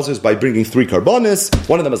Ois Nazir is by bringing 3 karbonis.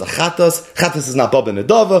 One of them is a Chatas. Chatas is not Baba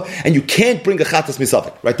Nedava. And you can't bring a Chatas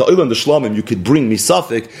Misafek. Right? The Oil and the Shlomim, you could bring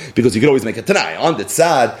Misafek because you could always make a Tanai. On the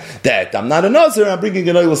tzad that I'm not a Nazir, I'm bringing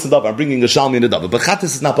an Oil Nedava, I'm bringing a Shalmi Nedava. But Chatas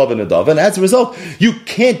is not Baba Nedava. And as a result, you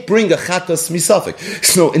can't bring a Chatas Misafek.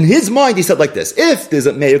 So in his mind, he said like this: if there's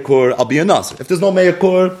a Meyakor, I'll be a Nazir. If there's no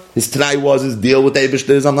Meyakor, his Tanai was his deal with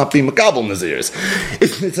Eibishter, I'm not being Makabel Nazirs.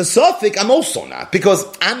 If it's a Safek, I'm also not, because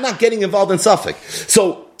I'm not getting involved in Safek.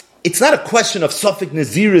 So it's not a question of Safek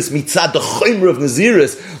Naziris mitzad the Chomer of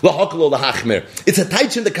Naziris lahakal lahachmer. It's a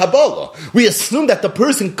taich in the Kabbalah. We assume that the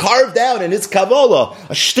person carved out in his Kabbalah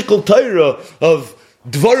a shtickle Torah of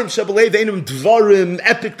Dvarim Shabbalei Veinim Dvarim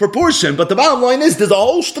epic proportion, but the bottom line is there's a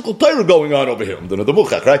whole shtickle Torah going on over here. The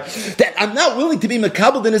Muchach, right? That I'm not willing to be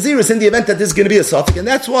Makabel the Naziris in the event that there's going to be a Safek, and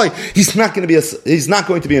that's why he's not going to be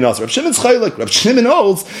a Nazir. Reb Shimon's Chaylik. Reb Shimon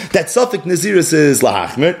holds that Safek Naziris is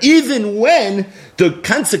lahachmer, even when the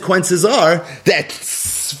consequences are that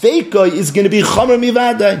Sveika is going to be Chomer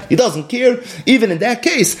Mivadai. He doesn't care. Even in that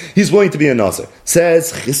case, he's willing to be a Nazir.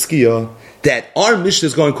 Says Chizkiah that our Mishnah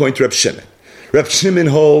is going according to Reb Shimon. Reb Shimon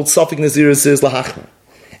holds Safek Naziris is Lahachmer.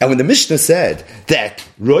 And when the Mishnah said that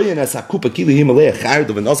Royan as Hakupa Kili Himalaya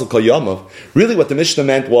Chardov and Nazal Kol Yamav, really what the Mishnah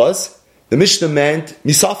meant was, the Mishnah meant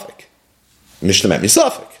Misafek. The Mishnah meant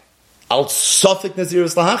Misafek. Al Safek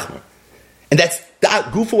Naziris Lahachmer. And that's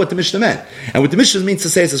that goof what the Mishnah meant. And what the Mishnah means to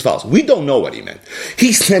say is as follows. We don't know what he meant.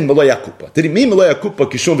 He said Malaya Kupa. Did he mean Malaya Kupa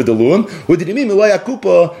Kishum V'Deluim? Or did he mean Malaya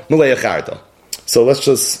Kupa Malaya Charda? So let's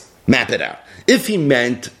just map it out. If he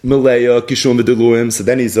meant Malaya Kishum V'Deluim, so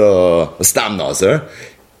then he's a Stam Nazar.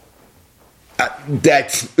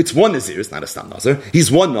 That it's one Nazir, it's not a Stam Nazir.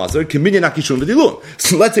 He's one Nazir.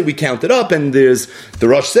 So let's say we count it up, and there's the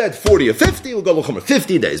Rosh said 40 or 50. We'll go L'chomer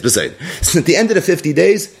 50 days. So at the end of the 50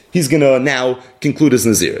 days, he's going to now conclude his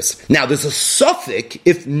Naziris. Now there's a suffix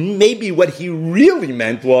if maybe what he really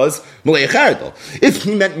meant was Malay Chardal. If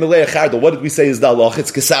he meant Malay Chardal, what did we say is the halach?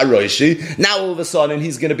 It's Kesar Roishi. Now all of a sudden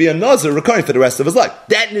he's going to be a Nazir recurring for the rest of his life.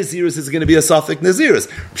 That Naziris is going to be a suffix Naziris.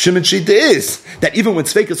 Shimon Shita is that even when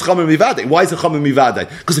Tzveik is Chamer Mivadei. Why is it Chamer Mivadei?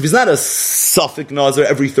 Because if he's not a suffix Nazir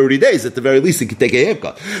every 30 days, at the very least he could take a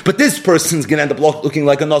haircut. But this person's going to end up looking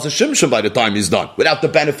like a Nazir Shimshon by the time he's done. Without the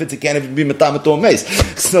benefits, he can't even be Metamet or Mace.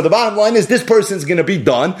 So the bottom line is this person's going to be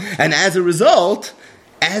done, and as a result,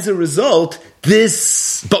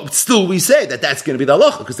 this, but still we say that that's going to be the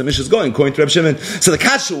halacha because the Mishnah is going according to Reb Shimon. So the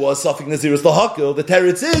kasha was Safek Naziris lahakil. The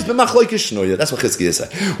teretz is b'machloikis shnoya. That's what Chizkiah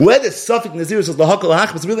said. Whether Safek Naziris is lahakil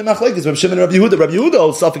lahachim, it's really machloikis. Reb Shimon and Reb Yehuda. Reb Yehuda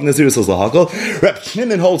holds Safek Naziris is lahakil. Reb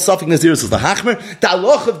Shimon holds Safek Naziris is lahachmer. The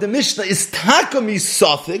halacha of the Mishnah is takami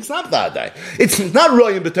Safek. It's not vadai. It's not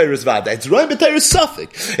royim b'teiris vadai. It's royim b'teiris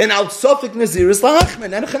Safek. And out Safek Naziris lahachmer.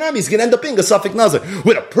 And Chanami is going to end up being a Safek Nazir.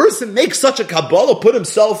 When a person makes such a kabbalah, put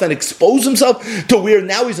himself and expose himself to where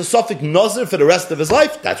now he's a Safek Nazir for the rest of his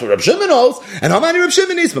life. That's what Reb Shimon holds. And how many Reb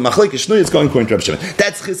Shimon is? But Machlek Shnoy is going according to Reb Shimon.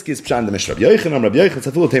 That's Chizkiah's Pshan the Mishnah. Reb Yochanan, Reb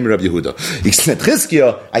Yochanan, Tzaful Tamer Reb Yehuda. He said,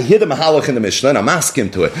 Chizkiah, I hear the Mahalach in the Mishnah, and I'm asking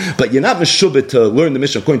him to it. But you're not Meshubit to learn the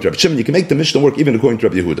Mishnah according to Reb Shimon. You can make the Mishnah work even according to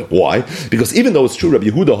Reb Yehuda. Why? Because even though it's true, Reb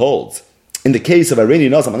Yehuda holds, in the case of Areni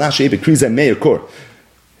Nazam, Anashe Ebe Krize Meir Kor,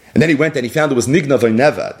 and then he went and he found it was Nignav or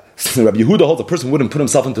Nevad. So Rabbi Yehuda holds a person wouldn't put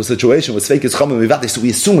himself into a situation with Sveikis Chomim Mivadei. So we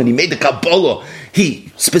assume when he made the Kabbalah,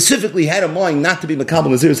 he specifically had in mind not to be Makabal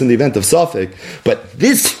Naziris in the event of Safek. But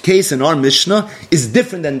this case in our Mishnah is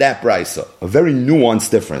different than that Brisa. A very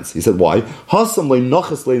nuanced difference. He said, why? Hasam le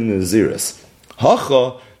nachas le Naziris.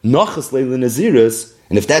 Hacha nachas le Naziris.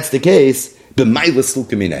 And if that's the case, b'mayla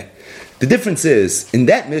sulkamine. The difference is, in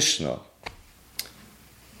that Mishnah,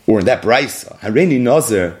 or in that Brisa, Hareni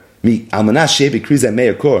Nazir, mi almanah shebi kriza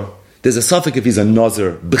meyakor. There's a suffix if he's a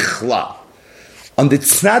Nazir b'chla. On the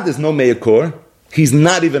tzad there's no meyakor. He's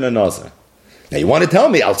not even a Nazir. Now you want to tell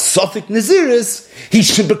me al suffix Naziris, he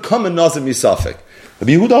should become a Nazir misafik.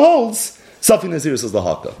 Rabbi Yehuda holds suffix Naziris is the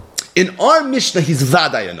haka. In our Mishnah he's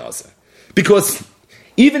vaday a Nazir because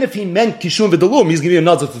even if he meant kishum v'dalum, he's going to be a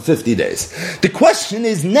Nazir for 50 days. The question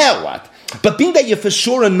is now what? But being that you're for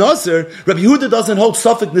sure a Nazir, Rabbi Yehuda doesn't hold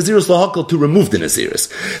Safek Naziris Lahakal to remove the Naziris.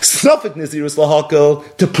 Safek Naziris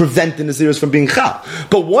Lahakal to prevent the Naziris from being Chal.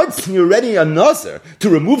 But once you're already a Nazir, to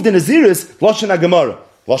remove the Naziris, Lashon HaGemara,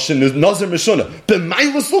 Lashon Nazir Meshuna,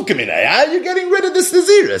 B'maylas Lukamina, you're getting rid of this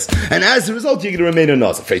Naziris. And as a result, you're going to remain a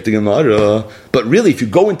Nazir. Freit the Gemara. But really, if you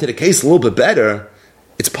go into the case a little bit better,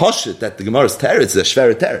 it's poshut that the Gemara's teretz is a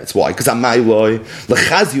shvera teretz. Why? Because Amayloi,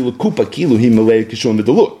 L'chazi L'kupa Kilu Himalei Kishon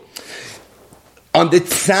V'Dalur. On the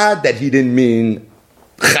tzad that he didn't mean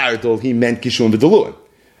chardol, he meant kishun v'dalur.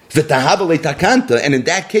 V'tahabale takanta, and in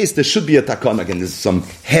that case there should be a takana. Again, there's some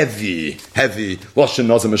heavy lashon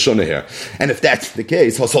nazim meshuna here. And if that's the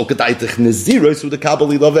case, hasol kedaitich neziros with the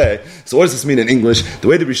kabali laveh. So what does this mean in English? The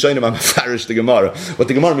way the Rishonim are mafarish the Gemara. What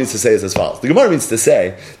the Gemara means to say is as follows. The Gemara means to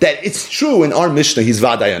say that it's true in our Mishnah he's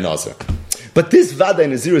vaday a nazir, but this vaday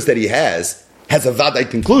naziros that he has a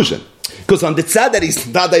vaday conclusion. Because on the tzad that he's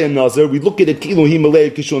vaday and nazir, we look at it kilu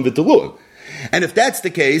himalaya kishun v'talur. And if that's the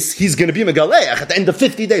case, he's going to be megaleach at the end of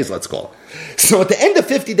 50 days, let's call it. So at the end of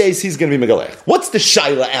 50 days, he's going to be megaleach. What's the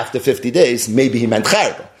shaila after 50 days? Maybe he meant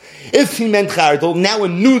chardal. If he meant chardal, now a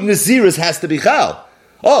new naziris has to be chal.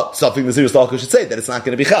 Oh, something the Naziris Lahakal should say that it's not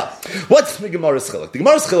going to be chal. What's the Gemara's chiluk? The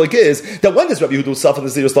Gemara's chiluk is that when does Rabbi Yehuda suffer the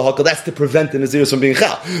Naziris Lahakal? That's to prevent the Naziris from being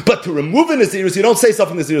chal. But to remove the Naziris, you don't say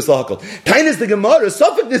something the Naziris Lahakal. Tain is the Gemara.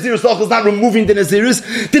 Something the Naziris Lahakal is not removing the Naziris.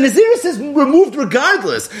 The Naziris is removed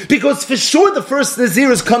regardless, because for sure the first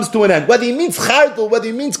Naziris comes to an end. Whether he means chardal, whether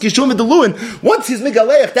he means kishum v'deluin, once he's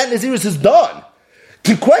megaleich, that Naziris is done.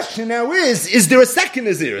 The question now is there a second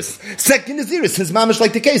Naziris? Second Naziris is mamish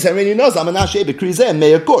like the case. I already knows I'm an Ashe Bekrize and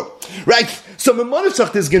Meyakur. Right? So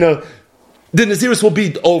Mamonashach is gonna, the Naziris will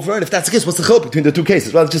be over, and if that's the case, what's the chiluk between the two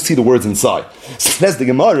cases? Well, let's just see the words inside. Says the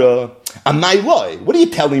Gemara, Amai loy. What are you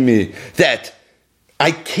telling me that I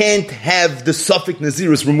can't have the suffix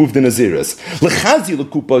Naziris removed in Naziris? Lechazi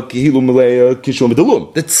lekupa kihilu malaya kishum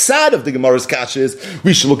v'delum. The tzad of the Gemara's kasha is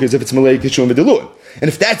we should look as if it's malaya kishum v'delum. And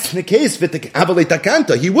if that's the case, he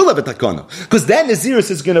will have a takana. Because that Naziris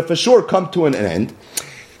is going to for sure come to an end.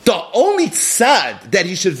 The only tzad that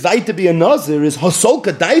he should fight to be a Nazir is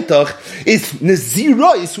Hasolka Daitach is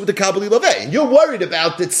Nazirois with the Kabbalah Laveh. And you're worried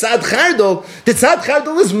about the tzad Chardal. The tzad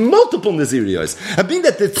Chardal is multiple Nazirios. And being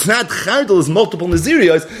that the tzad Chardal is multiple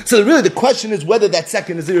Nazirios, so really the question is whether that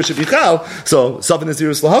second Nazir should be Chal. So Safin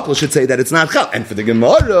Naziris Lahakal should say that it's not Chal. And for the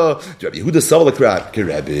Gemara, Rabbi Yehuda Savalak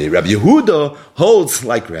Rabbi. Rabbi Yehuda holds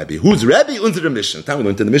like Rabbi. Who's Rabbi? Unter the Mishnah. Time we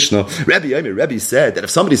learned in the Mishnah. Rabbi said that if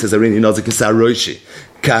somebody says Arini Nazik Kisar Roishi,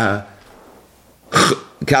 the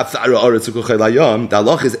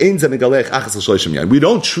halach is we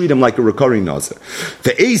don't treat him like a recurring nazir.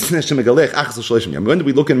 When do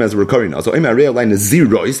we look at him as a recurring nazir?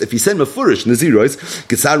 If he said mafurish nazirois,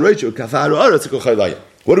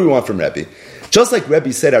 what do we want from Rebbe? Just like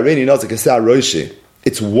Rebbe said,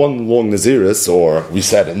 it's one long Naziris, or we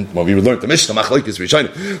said, when we learned the Mishnah, Machlokes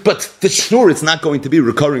Rishonim. But the Shnur, it's not going to be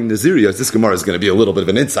recurring Nazirios. This Gemara is going to be a little bit of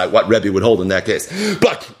an insight, what Rebbe would hold in that case.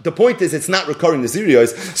 But the point is, it's not recurring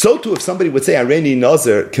Nazirios. So too, if somebody would say, Areni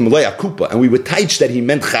Nazir, Kimlei Akupa, and we would teach that he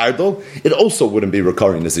meant Chardal, it also wouldn't be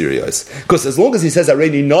recurring Nazirios. Because as long as he says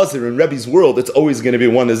Areni Nazir in Rebbe's world, it's always going to be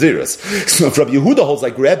one Naziris. So if Rabbi Yehuda holds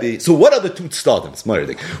like Rebbe, so what are the two tzdadim?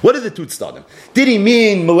 What are the two tzdadim? Did he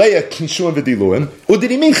mean Malaya Kishum V'diluim? Or did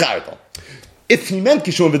he mean Chardal? If he meant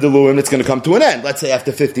Kishum V'diluim, it's going to come to an end, let's say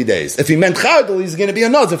after 50 days. If he meant Chardal, he's going to be a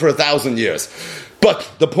Nazir for 1,000 years. But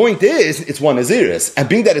the point is, it's one Naziris. And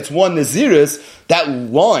being that it's one Naziris, that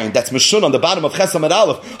line that's Meshun on the bottom of Chesam and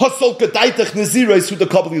Aleph, Hasol Kedaitach Naziris who the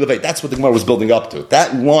Kabbalah Levei. That's what the Gemara was building up to.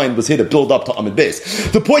 That line was here to build up to Amid Beis.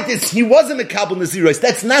 The point is, he wasn't a Kabbalah Naziris.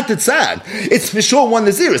 That's not the tzad. It's for sure one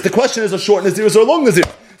Naziris. The question is a short Naziris or a long Naziris.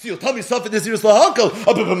 So you'll tell me something Naziris lahakal,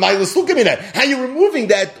 how you removing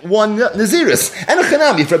that one Naziris? And a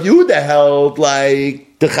Chanami, if Rabbi Yehuda held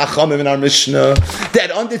like the Chachamim in our Mishnah, that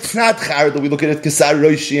on the Tzad Chardal we look at it Kesar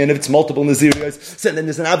Roshi, and if it's multiple Naziris, so then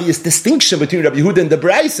there's an obvious distinction between Rabbi Yehuda and the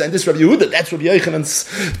Braisa, and this Rabbi Yehuda, that's Rabbi Yochanan's,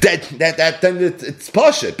 then it's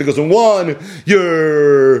Pashit, because in one,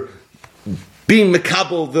 you're being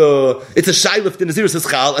mekabel it's a shaylif the Naziris is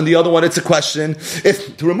chal, and the other one it's a question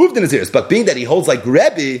if to remove the Naziris. But being that he holds like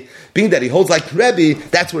Rebbe,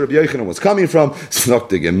 that's where Rabbi Yochanan was coming from. Snok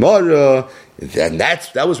the Gemara, and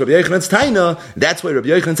that was Rabbi Yochanan's taina. That's why Rabbi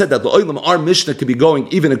Yochanan said that the oilam our Mishnah could be going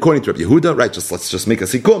even according to Rabbi Yehuda. Right? Let's just make a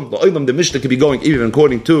sikum. The oilam the Mishnah could be going even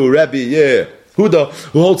according to Rabbi Yehuda,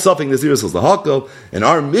 who holds something Naziris as the hakol, and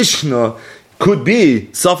our Mishnah could be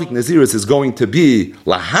Safik Naziris is going to be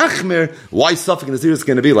Lahachmer. Why Safik Naziris is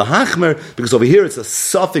going to be Lahachmer? Because over here it's a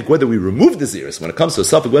Safik whether we remove Naziris. When it comes to a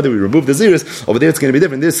Safik whether we remove Naziris, over there it's going to be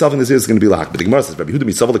different. This Safik Naziris is going to be Lahachmer. But the Gemara says, Rabbi Yehuda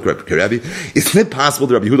meets Safik like Rabbi. Isn't it possible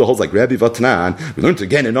that Rabbi Yehuda holds like Rabbi Vatnan? We learned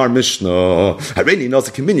again in our Mishnah. Hareni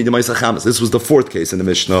Nazik Kimini Demaisachama. This was the fourth case in the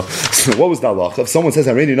Mishnah. So what was the halacha? If someone says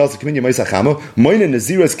Hareni Nazik Kimini Demaisachama, Moina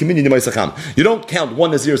Naziris Kimini Demaisachama. You don't count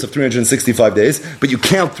one Naziris of 365 days, but you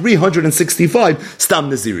count 365 Stam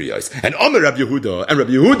Naziriyos. And Omer Rabbi Yehuda, and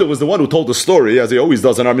Rabbi Yehuda was the one who told the story, as he always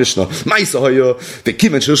does in our Mishnah. The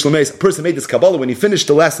Kivan Shishlomeis, a person made this Kabbalah, when he finished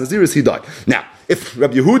the last Naziris, he died. Now, if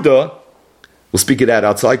Rabbi Yehuda, we'll speak it out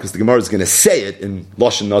outside, because the Gemara is going to say it in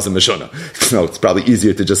Lashon Nazim Meshona. No, it's probably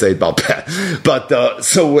easier to just say it about that. But,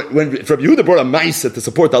 so when Rabbi Yehuda brought a Maisa to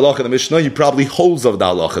support the halacha of the Mishnah, he probably holds of the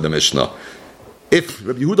halacha of the Mishnah. If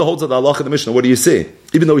Rabbi Yehuda holds of the halacha of the Mishnah, what do you see?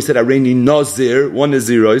 Even though he said Areni Nazir, one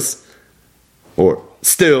Naziros, or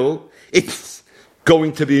still, it's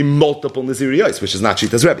going to be multiple Naziriyos, which is not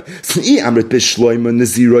Shitas Rebbe. Let's see it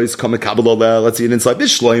inside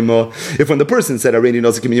Bishloima. If when the person said Areni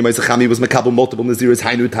Nazik Kimini Maisachami was Makabel multiple Naziriyos,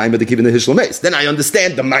 Hainu time of the Kivin the Hishlomeis, then I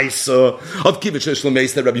understand the Maisa of Kivin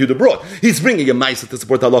Hishlomeis that Rabbi Yehuda brought. He's bringing a Maisa to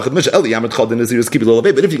support Allah of Mishnah. Eli Amrit Chad the Naziriyos Kivin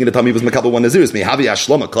Lolabeh. But if you're going to tell me it was Makabel one Naziriyos, may Havi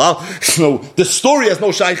Ashlama Klal. So the story has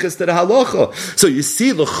no shaykhis to the halacha. So you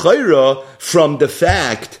see the chayra from the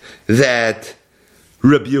fact that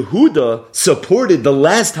Rabbi Yehuda supported the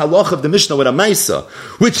last halach of the Mishnah with a Maisa,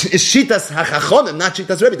 which is Shitas HaChachonim, not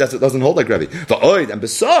Shitas Rebbe. It doesn't hold like Rebbe. And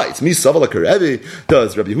besides, me Savala Rebbe,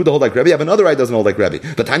 does Rabbi Yehuda hold like Rebbe? I have another eye doesn't hold like Rebbe.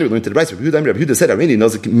 But Tanya learned to the Rabbi Yehuda said, Arini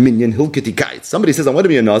Nazir Minyan Hilketi Kayetz. Somebody says, I want to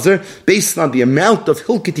be a Nazir based on the amount of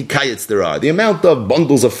Hilketi Kayetz there are, the amount of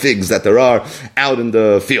bundles of figs that there are out in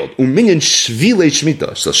the field. Minyan Shvile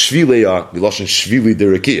Shmita. So Shvile are, Viloshan Shvile de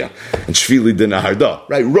Rekia, and Shvile de Naharda,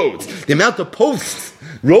 right? Roads. The amount of posts,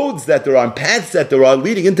 roads that there are, and paths that there are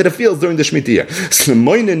leading into the fields during the Shemitah year.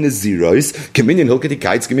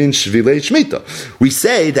 We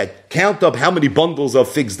say that count up how many bundles of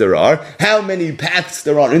figs there are, how many paths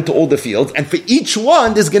there are into all the fields, and for each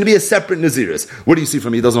one there's going to be a separate Naziris. What do you see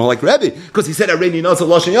from me? He doesn't hold like Rebbe, because he said Areini Nazir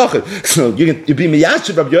Lashon Yachid. So you be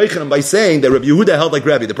miyashiv Rabbi Yochanan by saying that Rabbi Yehuda held like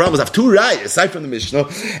Rebbe. The problem is I have two rayas, aside from the Mishnah,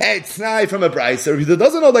 it's not from a brayso. Rabbi Yehuda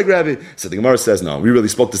doesn't hold like Rebbe. So the Gemara says, no, we really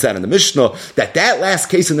spoke this out in the Mishnah, that last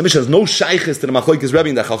case in the Mishnah has no shaykhis to the Machlokes Rebbe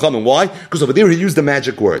and the Chachamim. Why? Because over there he used the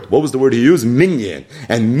magic word. What was the word he used? Minyan.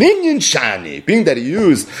 And minyan shani, being that he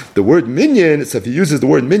used the word minyan, so if he uses the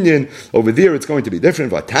word minyan, over there it's going to be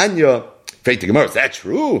different. Vatanya, Freit the Gemara, is that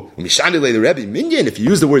true? The Rebbe minyan. If you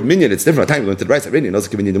use the word minyan, it's different. Time we learned to the right.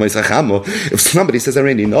 If somebody says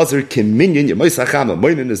Areini Nazir kim minyan yemoisachama,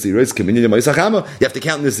 moinen naziros kim minyan yemoisachama, you have to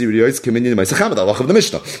count naziros kim minyan yemoisachama. The halach of the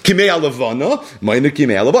Mishnah. Kimei alavana, moinen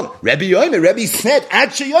kimei alavana. Rebbe said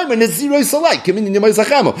Adshe Yomer naziros alike kim minyan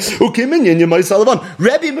yemoisachama, u kim minyan yemoisalavana.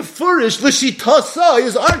 Rebbe mefurish l'shitasa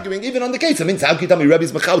is arguing even on the case. It means how can you tell me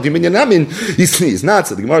Rebbe's mechal kim minyan amin? He's not.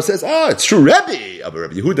 So the Gemara says, it's true, Rebbe, but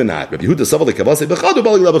Rabbi Yehuda not. Rabbi Yehuda Rabbi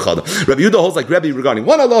Yehuda holds like Rebbe regarding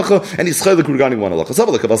one halacha, and he's chaylik regarding one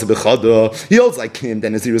halacha. He holds like him,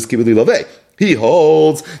 then Naziris Kibuli Loveh. He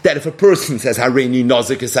holds that if a person says Hareini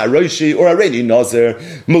Nazir Kesaroshi or Hareini Nazir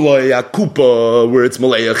Malaya Kupa, where it's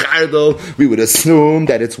Malaya Chardal, we would assume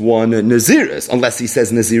that it's one Naziris, unless he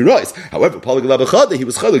says Naziris. However, he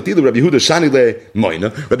was chaylik Dilu Rabbi Yehuda Shanile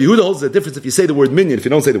Moina. Rabbi Yehuda holds the difference if you say the word minyan, if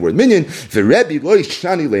you don't say the word minyan. For Rebbe Loi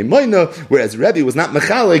Shanile Moina, whereas Rebbe was not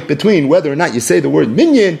mechalik between whether or not you say the word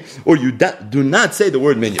minyan or you do not say the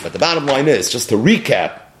word minyan. But the bottom line is, just to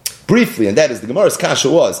recap briefly, and that is the Gemara's kasha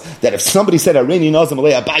was that if somebody said Areini Nazir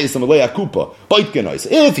Malaya Bayis Malaya Kupa,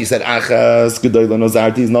 if he said Achas Gedoyla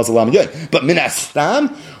Nazartis Nazir Lam Yoy, but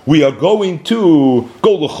Minastam, we are going to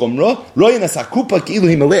go l'chumra Royan Asakupa Kilu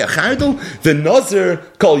Himalaya Chardal the Nazir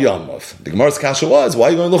Kol Yamav. The Gemara's kasha was, why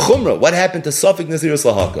are you going l'chumra? What happened to Safik Naziris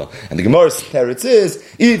Lahaka? And the Gemara's teretz is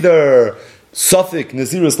either Safik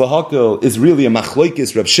Naziris Lahakel is really a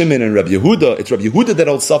machlokes Reb Shimon and Reb Yehuda. It's Reb Yehuda that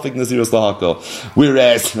holds Safik Naziris Lahakel,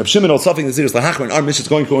 whereas Reb Shimon holds Safik Naziris Lahachmer, and our mission is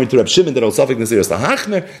going according to Reb Shimon that holds Safik Naziris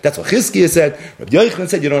Lahachmer. That's what Chizkiah said. Reb Yochanan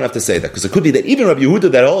said you don't have to say that, because it could be that even Reb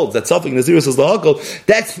Yehuda that holds that Safik Naziris is Lahakel,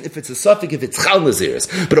 that's if it's a Safik, if it's Chal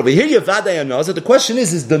Naziris. But over here you have Vadai and Nazir. The question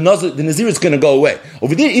is the Naziris going to go away?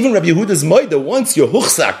 Over there, even Reb Yehuda's Moida, once you're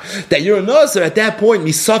Huchsak, that you're a Nazir, at that point,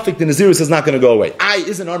 Misafik, the Naziris is not going to go away.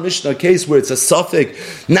 Isn't our mission a case where it's a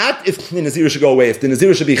suffix, not if the Nazir should go away, if the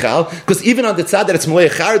Nazir should be Chal, because even on the tzad that it's Malay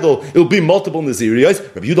Chardal, it will be multiple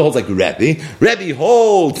Naziriyos. Rabbi Yehuda holds like Rebbe. Rebbe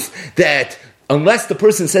holds that unless the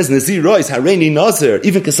person says Nazirois, Hareini Nazir,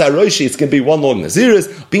 even Kesaroishi, it's going to be one long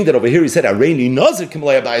Naziris. Being that over here he said Hareini Nazir,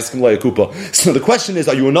 Kimlaya Bayis, Kimlaya Kupa. So the question is,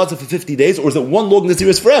 are you a Nazir for 50 days, or is it one long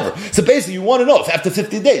Naziris forever? So basically you want to know if after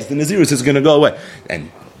 50 days the Naziris is going to go away.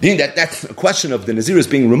 And being that that's a question of the Naziris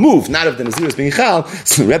being removed, not of the Naziris being Chal,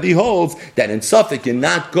 so Rebbe holds that in Suffolk you're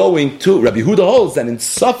not going to, Rabbi Yehuda holds that in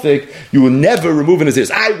Suffolk you will never remove a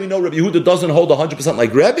Naziris. We know Rabbi Yehuda doesn't hold 100%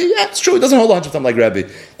 like Rebbe. Yeah, it's true, he doesn't hold 100% like Rebbe.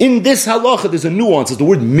 In this halacha there's a nuance, does the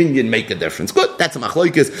word minyan make a difference? Good, that's a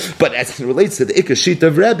machlokes, but as it relates to the Ikashit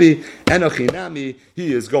of Rebbe, Enochinami,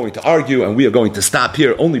 he is going to argue, and we are going to stop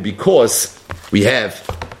here only because we have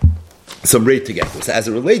some raid to get to. So as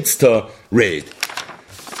it relates to raid,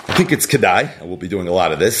 I think it's Kedai, and we'll be doing a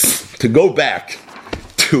lot of this, to go back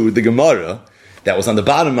to the Gemara that was on the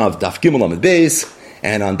bottom of Daf Gimel Amud Beis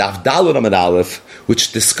and on Daf Daled Amud Aleph,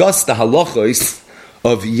 which discussed the halachos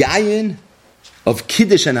of Yayin, of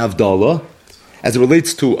Kiddush and Havdalah, as it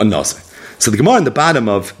relates to a Nazir. So the Gemara on the bottom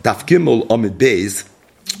of Daf Gimel Amud Beis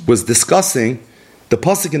was discussing the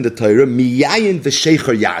pasuk in the Torah, Miyayin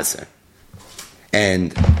v'Sheicher Yazer.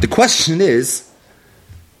 And the question is,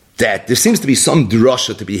 that there seems to be some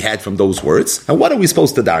drasha to be had from those words. And what are we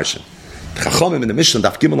supposed to darshan? The Chachamim in the Mishnah,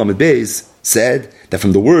 Daf Gimel Amud Beis, said that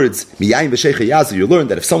from the words Miyayin v'Sheicher Yazer, you learn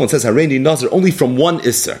that if someone says Hareini Nazir only from one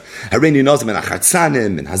Isser, Hareini Nazir min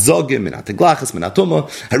hachartzanim, min hazogim, min hateglachas, min hatuma,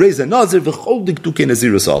 Hareini Nazir v'chol diktukei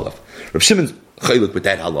Nazirus olav. Reb Shimon's chaylik with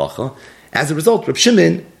that halacha. As a result, Reb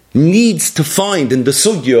Shimon needs to find in the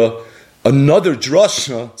sugya another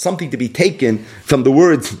drasha, something to be taken from the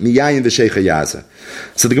words miyayin v'sheicha yaza.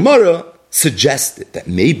 So the Gemara suggested that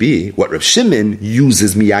maybe what Rav Shimon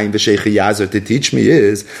uses miyayin v'sheicha yaza to teach me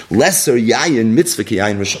is lesser yayin mitzvah ki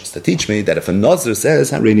yayin rishos. To teach me that if a nazir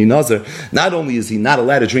says hareini nazir, not only is he not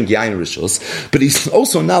allowed to drink yayin rishos, but he's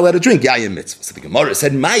also not allowed to drink yayin mitzvah. So the Gemara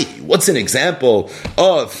said, "Mai, what's an example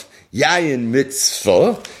of yayin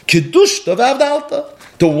mitzvah? Kiddush v'avdalta."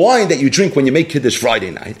 The wine that you drink when you make Kiddush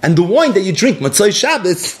Friday night, and the wine that you drink Matzai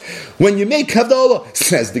Shabbos when you make Havdalah.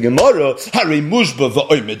 Says the Gemara, Hari Mushba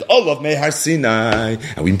v'oimid olav mehar Sinai.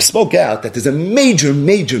 And we spoke out that there's a major,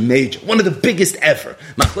 one of the biggest ever.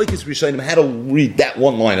 Machlokes Rishonim had to read that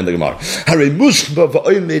one line in the Gemara. Hari Mushba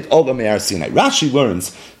v'oimid olav mehar Sinai. Rashi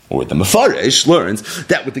learns, or the Mefarish learns,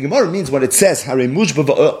 that what the Gemara means when it says Hari Mushba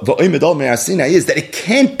v'oimid olav mehar Sinai is that it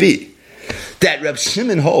can't be that Reb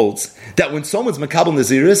Shimon holds that when someone's Makabel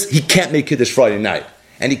Naziris, he can't make Kiddush Friday night.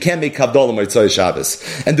 And he can't make Havdalah Motzei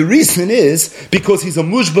Shabbos. And the reason is because he's a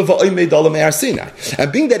Mushba v'oimei Dala Mehar Sinai.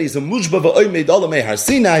 And being that he's a Mushba v'oimei Dala Mehar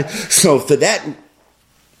Sinai, so for that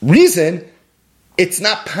reason, it's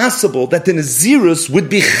not possible that the Nazirus would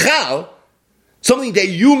be Chal, something that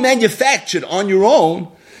you manufactured on your own,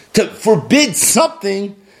 to forbid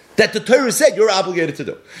something that the Torah said you're obligated to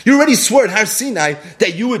do. You already swore at Har Sinai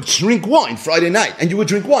that you would drink wine Friday night, and you would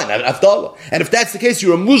drink wine at Havdalah. And if that's the case,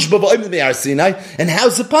 you're a mushba v'oimid Har Sinai, and how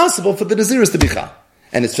is it possible for the Naziris to be chal?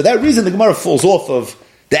 And it's for that reason the Gemara falls off of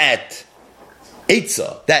that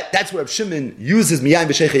Eitzah. That's where Shimon uses miyayin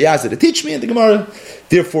b'sheicha yaza to teach me, and the Gemara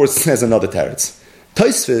therefore says another teretz.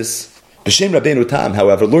 Tosfos, b'shem Rabbeinu Tam,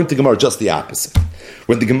 however, learned the Gemara just the opposite.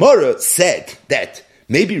 When the Gemara said that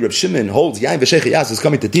maybe Reb Shimon holds Yayin v'sheicha yaza is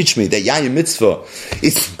coming to teach me that Yayin mitzvah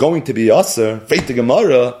is going to be aser. Faith the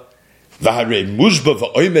Gemara, v'harei mushba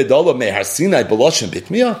v'oimed ala mehar Sinai b'loshen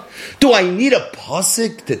bitmiyah. Do I need a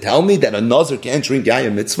pasuk to tell me that a nazir can't drink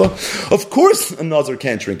Yayin mitzvah? Of course, a nazir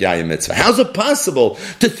can't drink Yayin mitzvah. How's it possible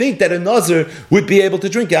to think that a nazir would be able to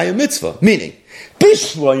drink Yayin mitzvah? Meaning,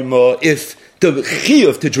 bishloima, if the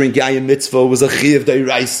chiyuv to drink Yayin mitzvah was a chiyuv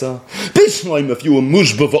d'oraisa. Bishloim, if you were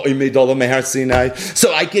mushba v'oimei dala mehar Sinai.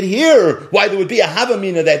 So I could hear why there would be a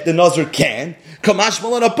havamina that the nazir can, kamash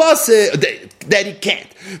malan apase, that he can't.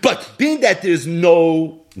 But being that there's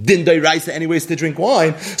no din d'oraisa anyways to drink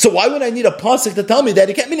wine, so why would I need a pasuk to tell me that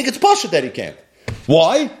he can't? Meaning it's pasha that he can't.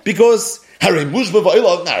 Why? Because harei mushba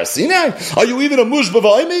v'oimei mehar Sinai. Are you even a mushba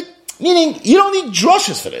v'oimei? Meaning you don't need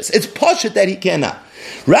drushes for this. It's pasha that he cannot.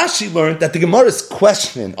 Rashi learned that the Gemara's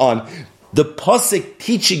question on the pasuk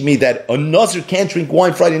teaching me that a nazir can't drink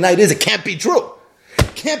wine Friday night is, it can't be true.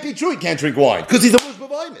 It can't be true he can't drink wine, because he's a mushba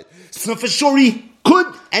v'oimid. So for sure he could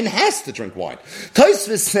and has to drink wine.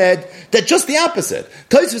 Tosfos said that just the opposite.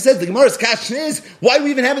 Tosfos says the Gemara's question is, why are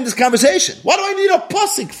we even having this conversation? What do I need a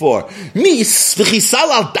pasuk for? Me, v'chisal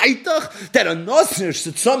al daitach, that a nazir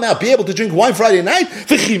should somehow be able to drink wine Friday night?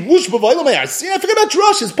 V'chimush b'vayla meyarsin. I forget about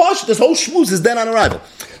drushes, pasha, this whole shmooze is then on arrival.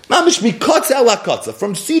 Mamish mikotza ala kotza,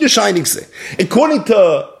 from sea to shining sea. According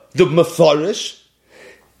to the Mefarish,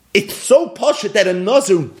 it's so pasha that a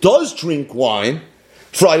nazir does drink wine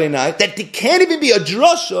Friday night that there can't even be a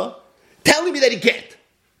drasha telling me that he can't.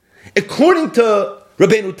 According to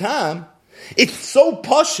Rabbeinu Tam, it's so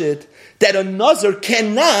pashit that a nazir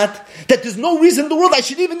cannot, that there's no reason in the world I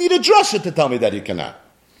should even need a drasha to tell me that he cannot.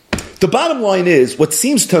 The bottom line is, what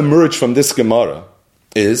seems to emerge from this Gemara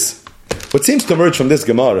is,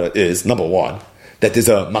 number one, that there's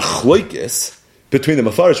a machlokes between the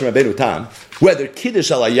Mefarish and Rabbeinu Tam, whether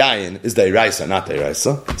Kiddush al Yayin is Deiraisa or not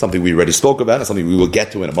Deiraisa, something we already spoke about, and something we will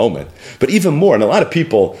get to in a moment. But even more, and a lot of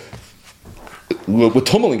people were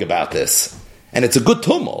tummuling about this, and it's a good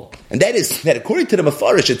tummul, and that is that according to the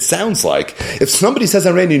Mefarish, it sounds like if somebody says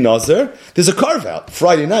Hareini Nazir, there's a carve out.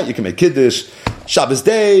 Friday night you can make Kiddush, Shabbos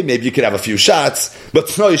day, maybe you could have a few shots, but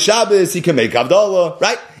Tznoy Shabbos, you can make Havdalah,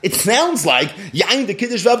 right? It sounds like Yain the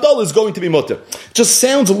Kiddush Havdalah is going to be mutter. Just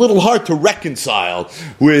sounds a little hard to reconcile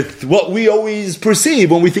with what we always perceive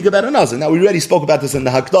when we think about a Nazir. Now, we already spoke about this in the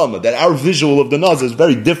Hakdama, that our visual of the Nazir is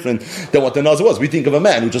very different than what the Nazir was. We think of a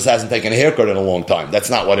man who just hasn't taken a haircut in a long time. That's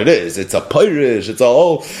not what it is. It's a Pirish, it's a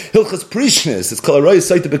whole Hilchas Prishnis, it's Kalaroy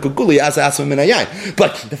Saita Bekuguli, as Asam Minayayin.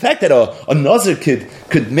 But the fact that a Nazir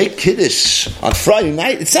could make Kiddush on Friday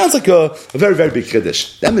night, it sounds like a very, very big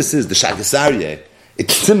Kiddush. That is the Shagasarye.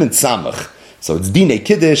 It's Siman Samach. So it's Dinei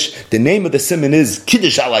Kiddush. The name of the Siman is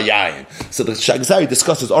Kiddush ala Yayin. So the Shagzari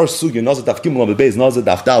discusses our Sugya, Nazar Daf Gimel Beis, Nazar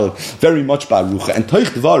Daf Daled, very much by Rucha. And Toich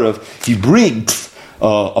Dvarav, he brings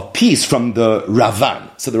a piece from the Ravan.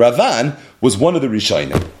 So the Ravan was one of the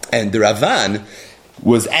Rishonim. And the Ravan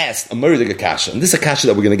was asked a murder kasha, and this is a kasha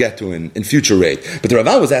that we're going to get to in future raid. But the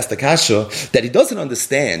Ravan was asked a kasha that he doesn't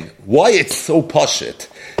understand why it's so pashit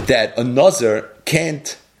that a nazir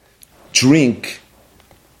can't drink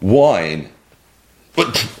wine.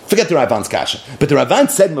 But forget the Ravan's kasha. But the Ravan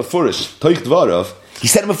said mefurish toich dvarav. He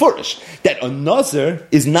said mefurish that a nazir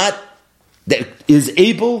is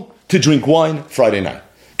able to drink wine Friday night.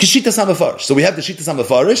 Kishitas hamefarish. So we have the shitas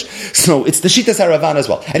hamefarish. So it's the shitas haravan as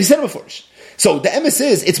well. And he said mefurish. So the emes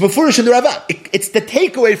is, it's mefurish in the Ravan. It's the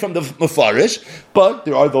takeaway from the mefarish, but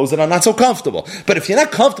there are those that are not so comfortable. But if you're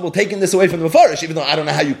not comfortable taking this away from the mefarish, even though I don't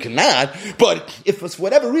know how you cannot, but if for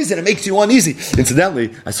whatever reason it makes you uneasy.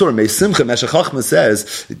 Incidentally, I saw Mei Simcha Meshech Chachma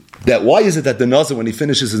says that why is it that the Nazir, when he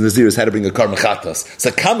finishes his Naziris, had to bring a karban chatas?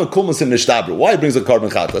 So kama kumas in nishtabru. Why he brings a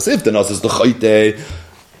karban chatas? If the Nazir is the chayte,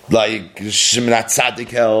 like Shimon Tzadik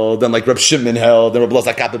held, and like Reb Shimon held, and Reb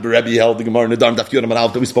Loza Kappa Berebi held, the Gemara Nedarim Daf Yonam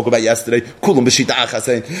Alav that we spoke about yesterday. Kulam b'shita achas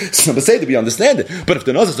saying, so we understand it. But if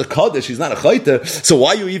the Nazir is a Kaddish, he's not a Chayte, so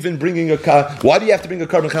why are you even bringing why do you have to bring a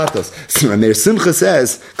karban chatas? So Meir Simcha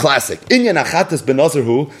says, classic, Inyan achatas ben Nazir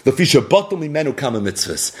hu, the fisha batum imenu kama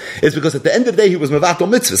mitzvahs. It's because at the end of the day he was mevatel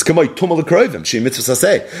mitzvahs. Kamay tumal l'kroivim, she mitzvahs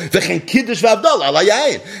aseh. V'chen kiddush v'avdal ala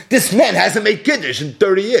yayin. This man hasn't made kiddush in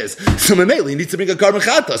 30 years. So Memeli, he needs to bring a karban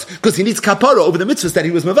chatas, because he needs kapara over the mitzvahs that he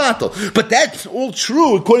was mevatel. But that's all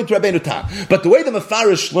true according to Rabbeinu Tam. But the way the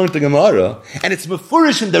Mefarish learned the Gemara, and it's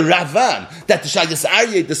Mefurish in the Ravan, that the Shagas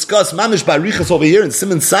Aryeh discuss Mamish Barichas over here in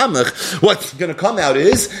Siman Samach, what's going to come out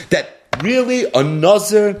is that really a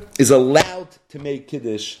Nazir is allowed to make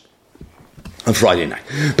Kiddush on Friday night.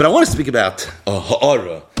 But I want to speak about a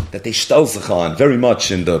Ha'ara that they shtal sich on very much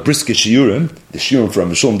in the Briske Shiurim, the Shiurim from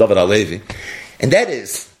Mishulem David HaLevi, and that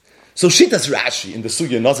is, so Shitas Rashi in the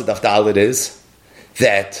Sugya Nazir Daf Dalet is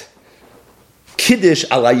that Kiddush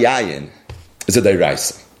ala Yayin is a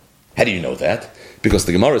Deiraisa. How do you know that? Because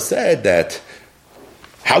the Gemara said that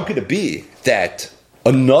how could it be that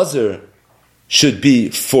a Nazir should be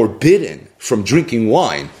forbidden from drinking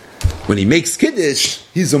wine when he makes Kiddush?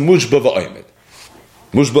 He's a Mushba v'oimed.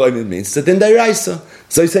 Mushba v'oimed means that in Deiraisa.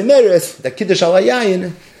 So you say Meres that Kiddush ala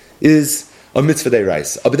Yayin is a mitzvah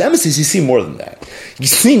deiraisa. But the emphasis, you see more than that. You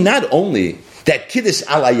see not only that Kiddush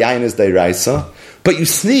ala yayin is deiraisa, but you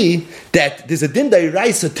see that there's a din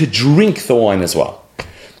deiraisa to drink the wine as well.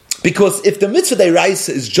 Because if the mitzvah deiraisa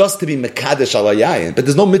is just to be mekadesh ala yayin, but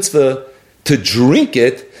there's no mitzvah to drink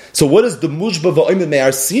it, so what does the mushba v'oimed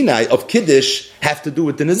me'ar Sinai of Kiddush have to do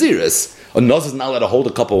with the Naziris? A Nazir is not allowed to hold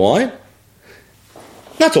a cup of wine?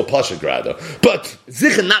 Not so pasha grada, but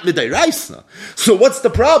zichah not midayraisa. So what's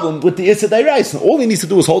the problem with the issa dayraisa? All he needs to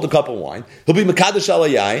do is hold a cup of wine. He'll be mekadesh ala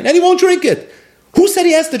yayin, and he won't drink it. Who said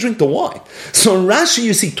he has to drink the wine? So in Rashi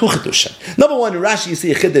you see two chiddushim. Number one, in Rashi you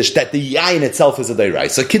see a chiddush that the yayin itself is a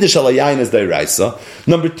dayraisa. Kiddush ala yayin is dayraisa.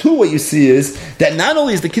 Number two, what you see is that not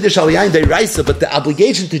only is the kiddush ala yayin dayraisa, but the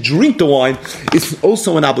obligation to drink the wine is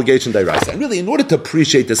also an obligation dayraisa. And really, in order to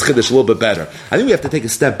appreciate this chiddush a little bit better, I think we have to take a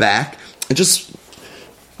step back and just.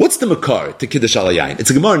 What's the makar to Kiddush ala Yayin? It's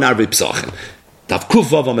a Gemara in Arvei Pesachim. Tav Kuf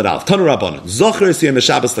Vav Amid Aleph. Tanu Rabbanan. Zocher Yom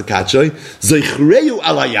Shabbos L'Katshoi. Zochreyu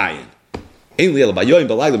ala Yayin. Ein Li Ela Bayoyim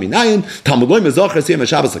B'Layla Minayin. Talmud Loim Zocher Yom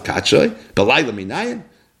Shabbos L'Katshoi. B'Layla Minayin.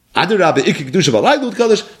 Adar Rabbi Ikki Kedusha B'Layla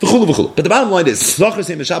L'Kadosh. V'chulu V'chulu. But the bottom line is Zocher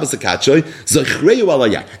Yom Shabbos L'Katshoi. Zochreyu ala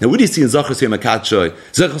Yayin. Now what do you see in Zocher Yom L'Katshoi?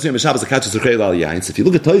 Zocher Yom Shabbos L'Katshoi Zochreyu ala Yayin. So if you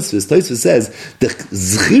look at Tosfos says the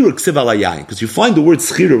Zchira Ksiv ala Yayin, because you find the word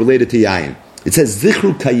Zchira related to Yayin. It says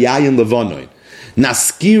Zichru Kayayin Levonoin.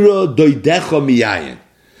 Naskira Doidecha Miyayin.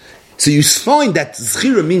 So you find that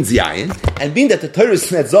Zchira means Yayin, and being that the Torah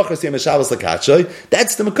is met Zochar Yom Shabbos L'Katshoi,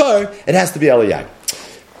 that's the Makar, it has to be Ala Yayin.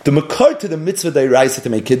 The Makar to the mitzvah deiraisa to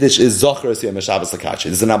make Kiddush is Zochar Yom Shabbos L'Katshoi.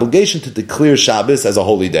 There's an obligation to declare Shabbos as a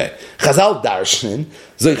holy day. Chazal Darshan,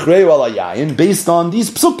 Zochreu Ala Yayin, based on these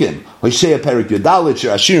psukim. Hosea Perik Yodalit,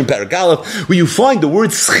 Ashirim Perik Aleph, where you find the word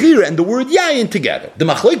Schir and the word Yayin together. The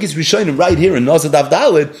Machlokes Rishonim right here in Nazir Daf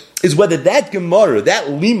Dalet is whether that Gemara, that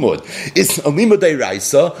Limud, is a Limud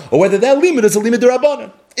deiraisa, or whether that Limud is a Limud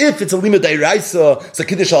derabanan. If it's a limud deraisa, so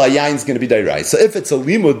Kiddush ala Yayin is going to be deraisa. If it's a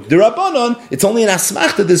limud derabanan, it's only an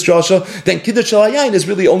asmachta this drasha, then Kiddush ala Yayin is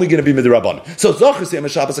really only going to be midrabanan. So Zochar Yom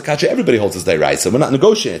Shabbos L'Katshoi, everybody holds this deraisa. We're not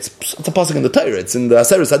negotiating. It's a pasuk in the Torah. It's in the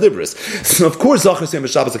Aseres Adibris. So of course Zochar Yom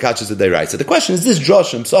Shabbos L'Katshoi is a deraisa. The question is this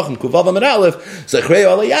drasha Pesachim Kuvav Amid Aleph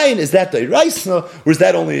Zochreu ala Yayin, is that deraisa or is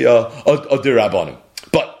that only a derabanan?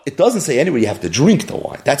 But it doesn't say anywhere you have to drink the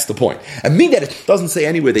wine. That's the point. And mean that it doesn't say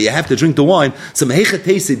anywhere that you have to drink the wine. So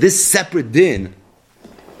Mehechatesi, this separate din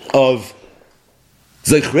of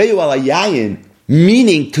Zochreu ala Yayin,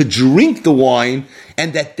 meaning to drink the wine,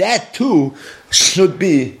 and that too should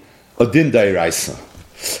be a din da'iraisa.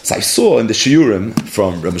 So I saw in the Shiurim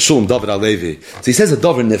from Rav Shalom David Alevi, so he says a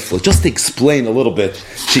Dover Nifla, just to explain a little bit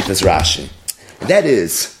Shitas Rashi. And that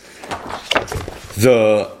is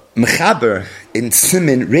the Mechaber in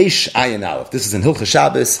Simin Reish Ayin Aleph. This is in Hilchah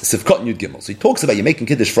Shabbos, Sivkot Yud Gimel. So he talks about you making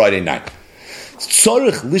Kiddush Friday night.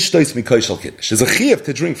 Tzorich lishtois mi koishal kiddush. There's a chiyuv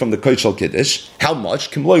to drink from the koishal kiddush. How much?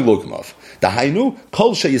 Kim loy lugmav. Dahainu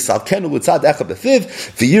kol sheyisal kenu l'tzad echa befiv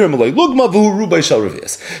v'yirim loy lugmav v'hu rubay shal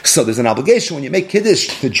revius. So there's an obligation when you make kiddush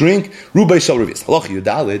to drink rubay shal revius. Halach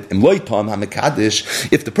yudalid im loy tam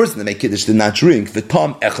hamekadish. If the person that made kiddush did not drink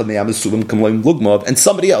v'tam echa meyamesuvim kim loy lugmav, and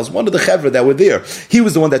somebody else, one of the chevra that were there, he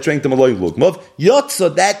was the one that drank the loy lugmav.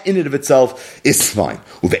 Yotza, that in and of itself is fine.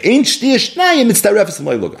 Uve'ein shtiya shnayim mitzdarefes im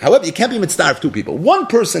loy lugmav. However, you can't be mitzdaref two people. One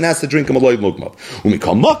person has to drink a maloy lugmav.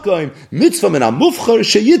 Umikal makayim mitzvah min amufchar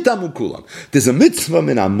sheyitamu kulam. There's a mitzvah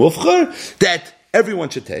min amufchar that everyone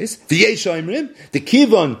should taste. The yeshayimrim, the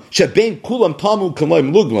kivon shebein kulam tamu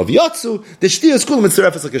kaloim lugmav yatsu. The shtiyas kulam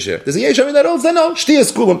mitzarefes lakasher. There's a yeshayimrim that holds that no,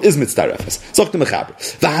 shtiyas kulam is mitzarefes. Zok the mechaber.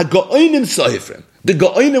 V'hagaonim sohifrim. The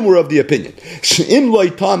Gaonim were of the opinion. She'im lo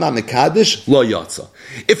yitam ha-mekadesh lo yatsa.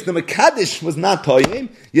 If the mekadesh was not toyim,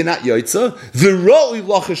 you're not yatsa. V'roi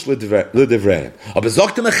lochish l'divreim. Aber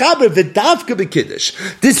sagt the mechaber v'davka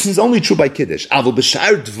b'kiddush. This is only true by kiddush. Aval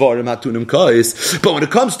b'shar dvarim hatunim kois. But when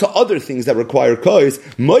it comes to other things that require kois,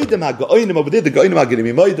 moidem ha-Gaonim over there, the Gaonim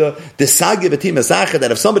ha-Gaonim moida, the sagi b'tim ha-sacha,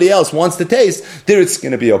 that if somebody else wants to taste, there it's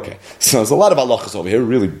going to be okay. So there's a lot of halachas over here,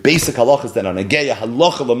 really basic halachas that are negeya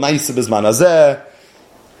halacha l'maisa b'zman hazeh,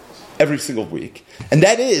 every single week. And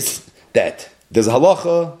that is that there's a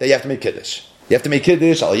halacha that you have to make kiddush. You have to make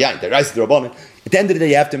kiddush, al yain, the rice, the rabbanon. At the end of the day,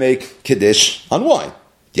 you have to make kiddush on wine.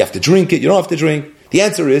 You have to drink it, you don't have to drink. The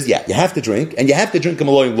answer is, yeah, you have to drink, and you have to drink a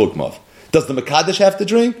maloyim lugmav. Does the mekadesh have to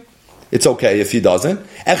drink? It's okay if he doesn't.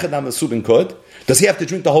 Echad HaMesubin could. Does he have to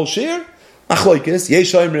drink the whole shir? Achloikis,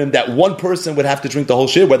 yeshayimrim, that one person would have to drink the whole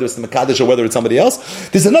shir, whether it's the mekadesh or whether it's somebody else.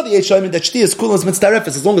 There's another yeshayimrim that shtiyas kulas mitzdarefes,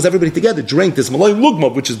 as long as everybody together drank this maloyim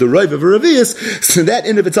lugmav, which is the rive of a revius, so that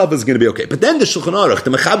in of itself is going to be okay. But then the Shulchan Aruch,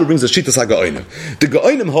 the mechaber brings the shitas ha-Gaonim. The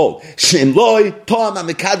Gaonim hold she'im loy tam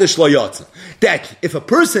ha-mekadesh lo yatsa, that if a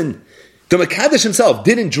person, the mekadesh himself,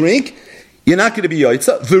 didn't drink, you're not going to be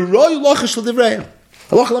yatsa. V'roi lochish l'divreim.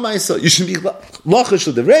 You should be lachish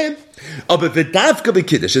l'divreim. But v'davka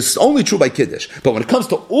b'kiddush, it's only true by kiddush. But when it comes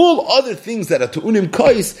to all other things that are tu'unim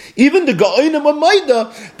kais, even the Gaonim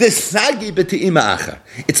amayda, the sagi b'te'ima achar.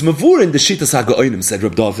 It's mavur in the shitas ha-Gaonim, said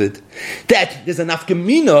Reb David, that there's a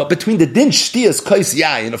nafkamina between the din shtiyas kais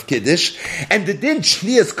yayin of kiddush and the din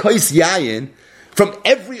shtiyas kais yayin from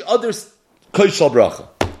every other kais shal bracha.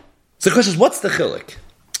 So the question is, what's the chilek?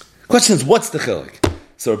 Question is, what's the chilek?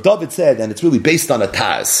 So Reb David said, and it's really based on a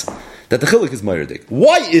taz, that the chiluk is ma'irdik.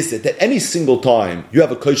 Why is it that any single time you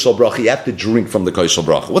have a koshal bracha, you have to drink from the koshal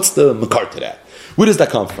bracha? What's the makar to that? Where does that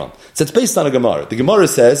come from? So it's based on a Gemara. The Gemara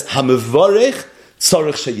says, "Hamevarech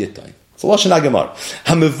tzarich sheyitay." It's a lashon haGemara.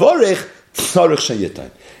 Hamevarech tzarich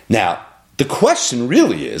sheyitay. Now, the question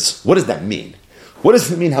really is, what does that mean? What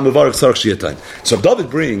does it mean, Hamevarech tzarich sheyitay? So Reb David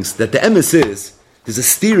brings that the emes is, there's a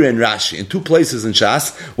stira in Rashi, in two places in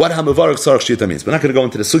Shas, what Hamavarach Tzarech Shita means. We're not going to go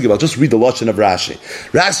into the sugi, but I'll just read the lashon of Rashi.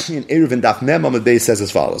 Rashi in Erev Daf Mem Amud Beis says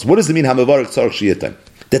as follows. What does it mean, Hamavarach Tzarech Shita?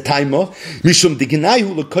 The time of Mishum de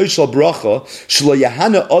Gnaihu leKoshal Bracha Shlo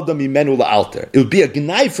Yahana Adam Imenu LaAlter. It would be a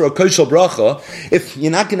Gnai for a Koshal Bracha if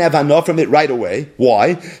you're not going to have enough from it right away.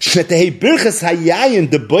 Why? Shetehei Birchas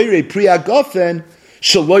Hayayin de Boirei Pri Agofen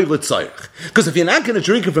Shaloi LeTzarech. Because if you're not going to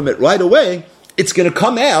drink it from it right away, it's going to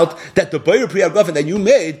come out that the Boirei Pri Agofen that you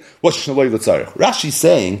made was Shaloi LeTzarech. Rashi's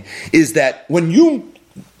saying is that when you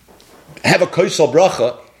have a Koshal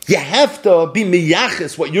Bracha, you have to be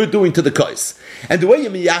miyachis what you're doing to the kais. And the way you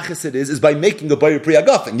miyachis it is by making a Boirei Pri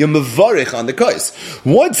Agofen. You're mevarich on the kais.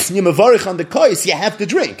 Once you're mevarich on the kais, you have to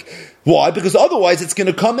drink. Why? Because otherwise it's going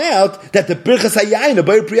to come out that the birchas hayayin, the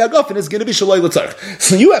Boirei Pri Agofen, is going to be Shaloi LeTzarech.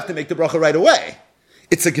 So you have to make the bracha right away.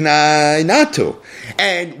 It's a gnai not to.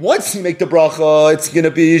 And once you make the bracha, it's going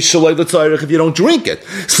to be Shaloi LeTzarech if you don't drink it.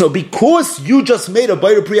 So because you just made a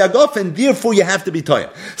Boirei Pri Agofen, therefore you have to be tired.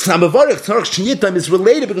 So Hamavarech Tzarech Sheyitayim is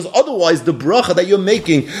related because otherwise the bracha that you're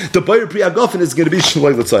making, the Boirei Pri Agofen, is going to be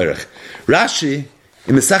Shaloi LeTzarech. Rashi,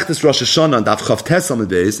 in Mesechtes Rosh Hashanah and Daf Chav Tes Amud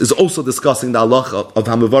Beis, is also discussing the halacha of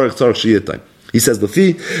Hamavarech Tzarech Sheyitayim. He says,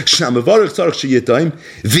 Lefi, Hamavarech Tzarech Sheyitayim,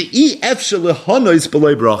 V'i efshel lehonois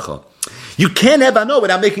b'loi bracha. You can't have ano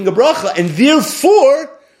without making a bracha, and therefore,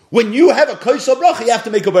 when you have a koshal bracha, you have to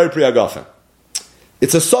make a Boirei Pri Agofen.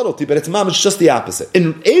 It's a subtlety, but it's mamish just the opposite.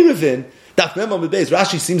 In Erevin,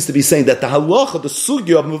 Rashi seems to be saying that the halacha, the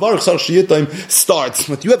sugya of Mevarach Tzarech Sheyitaim starts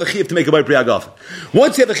with you have a chiyuv to make a bar pri hagafim.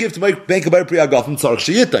 Once you have a chiyuv to make a bar pri hagafim Tzarech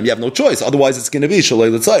Sheyitaim, you have no choice. Otherwise, it's going to be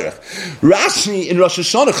Shalei L'Tzarech. Rashi in Rosh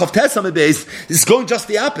Hashanah Chavtes Hamid is going just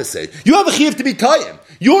the opposite. You have a chiyuv to be tayim.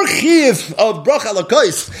 Your chiyuv of bracha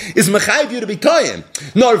alakos is mechayiv you to be tayim.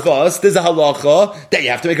 Narvas, there's a halacha that you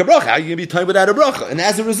have to make a bracha. How are you going to be tayim without a bracha? And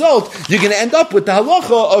as a result, you're going to end up with the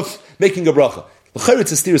halacha of making a bracha.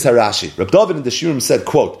 It's a steers Harashi. Reb David in the Shurim said,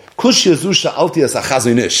 quote, Kushya Zusha Altias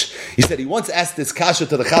HaChazon-Ish. He said he once asked this kasha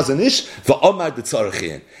to the Chazon-Ish, V'omar the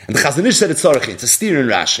Tzarachin. And the Chazon-Ish said it's Tzarachin. It's a steer in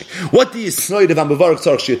Rashi. What the Yisnoid of Amavarach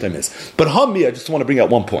Tzarech Sheyitaim is. But Hami, I just want to bring out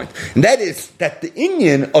one point. And that is that the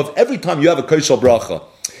inyan of every time you have a Koshal Bracha,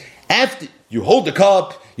 after you hold the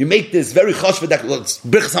cup, you make this very chashva that it's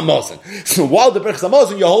Birchas HaMazon. So while the Birchas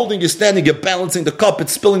HaMazon, you're standing, you're balancing the cup,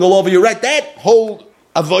 it's spilling all over you, right? That whole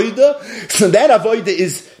avoida, so that avoida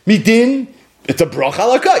is midin, it's a bracha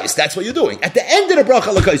alakais. That's what you're doing. At the end of the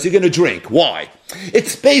bracha alakais, you're going to drink. Why?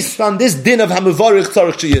 It's based on this din of hamavarich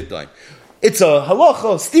tzarech sheyitaim. It's a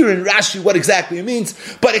halacha, steer in Rashi what exactly it means,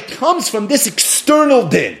 but it comes from this external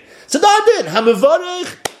din. So that din,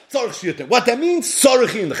 hamavarich tzarech sheyitaim. What that means,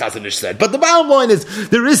 tzarechim, the Chazon Ish said. But the bottom line is,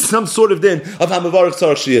 there is some sort of din of hamavarich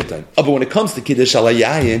tzarech sheyitaim. But when it comes to kiddush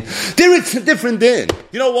alayayin, there is a different din.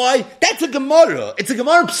 You know why? That's a Gemara. It's a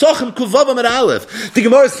Gemara Psochim Kuvav Amar Aleph. The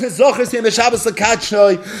Gemara says, Zochres Yem Shabbos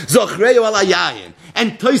L'Kachnoi, Zochreu Alayayin.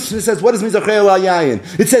 And Tosfos says, what does it mean Zochreu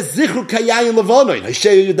Alayayin? It says, Zichru Kayayin Levonoin,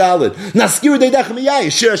 Hashem Yudalid, Naskiru Deidachem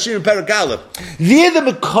Yayin, Shir Hashir and Perak Aleph. There the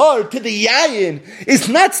Makar to the Yayin is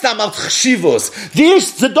not Stam Al Chshivos.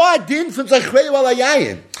 There's Zadah Din from Zochreu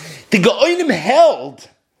Alayayin. The Gaonim held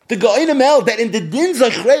that in the din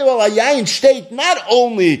Zachrei Alayayin state not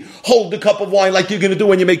only hold the cup of wine like you're going to do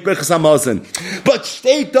when you make Birchas HaMazon, but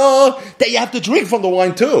state that you have to drink from the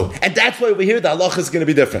wine too. And that's why over here the halacha is going to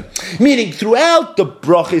be different. Meaning throughout the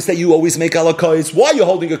brachas that you always make alakais, why are you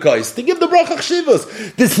holding a kais? To give the bracha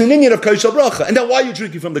chshivas. This is an inyan of kais bracha. And then why are you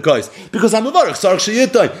drinking from the kais? Because I'm a varach sarach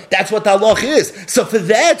sheyitaim. That's what the halacha is. So for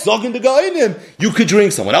that, zogin the ga'inim, you could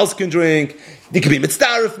drink, someone else can drink, it could be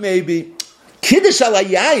mitzdarif maybe. Kiddush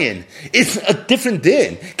alayayin is a different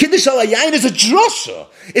din. Kiddush alayayin is a drasha.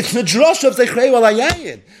 It's the drasha of Zachrei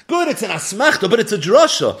alayayin. Good, it's an asmachta, but it's a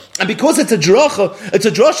drasha. And because it's a drasha,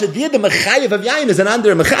 there the mechayev of yayin is an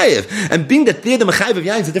under mechayev. And being that there the mechayev of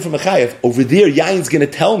yayin is a different mechayev, over there yayin's going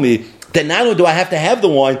to tell me that not only do I have to have the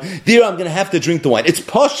wine, there I'm going to have to drink the wine. It's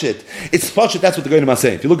pashit. That's what the Goyim are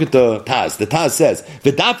saying. If you look at the Taz says,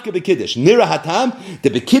 "V'davke bekiddush nira hatam the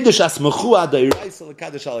bekiddush asmachu adayraisa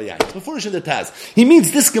lekaddush alayayin." It's before in the Taz. He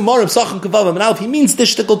means this Gemara Psachim Kavav Amalf. He means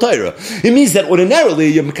this shtickle Torah. It means that ordinarily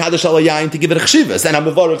you're mekaddush alayayin to give it a chshivas, and I'm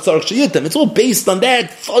a varach tzarech sheyitim. It's all based on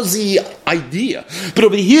that fuzzy idea. But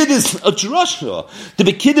over here, there's a drasha. The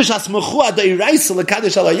bekiddush asmachu adayraisa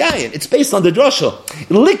lekaddush alayayin. It's based on the drasha.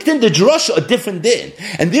 Licked in the drasha a different din.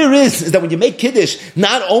 And there is that when you make kiddush,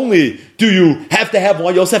 not only do you have to have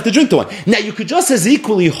wine, you also have to drink the wine. Now you could just as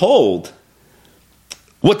equally hold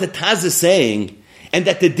what the Taz is saying, and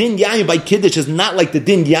that the din yayin by kiddush is not like the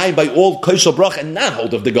din yayin by all koshel brach, and not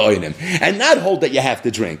hold of the goyinim, and not hold that you have to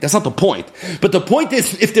drink. That's not the point. But the point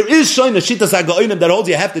is, if there is shoyn a shitas hagoyinim that holds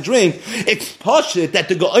you have to drink, it's pashit that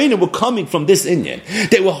the goyinim were coming from this inyan.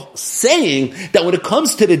 They were saying that when it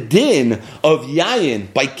comes to the din of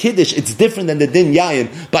yayin by kiddush, it's different than the din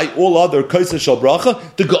yayin by all other koshel bracha.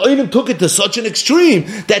 The goyinim took it to such an extreme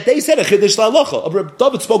that they said a kiddush la'alacha.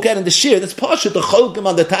 David spoke out in the shir. That's pashit the cholkim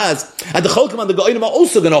on the Taz and the cholkim on the goyinim are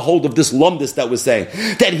also going to hold of this lumdis that was saying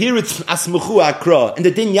that here it's asmuchu akra and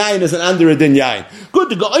the din yayin is an under a din yayin. Good,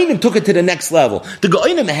 the Go'inim took it to the next level. The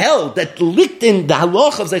Go'inim held that licked in the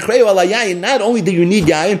halach of Zachrei alayayin, not only do you need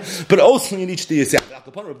yayin, but also you need shtiyas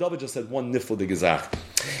yayin. Rav David just said one nifl de gezach.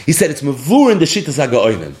 He said it's mavur in the shittas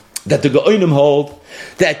haGo'inim, that the Go'inim hold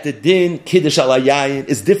that the din kiddush alayayin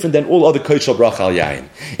is different than all other koshel bracha alayayin.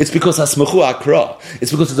 It's because asmuchu akra.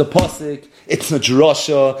 It's because it's a pasuk. It's a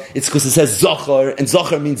drasha. It's because it says zachar, and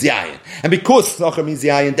zachar means yayin. And because zachar means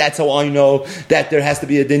yayin, that's how I know that there has to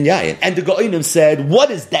be a din yayin. And the Go'inim said, what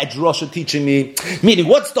is that drasha teaching me? Meaning,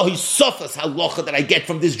 what's the hisofas halacha that I get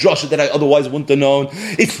from this drasha that I otherwise wouldn't have known?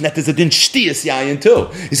 It's that there's a din shtiyas yayin too.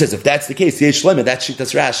 He says, if that's the case, yesh lemon, that's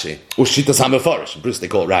shitas Rashi. Or shitas hamefarish. In Bruce, they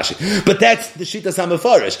call it Rashi. Rashi. But that's the Shitas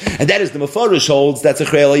HaMefarish. And that is the Mefarish holds that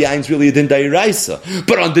Zachrei Yain is really a Din Dairaisa.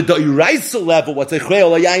 But on the Dairaisa level, what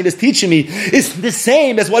Zachrei Yain is teaching me is the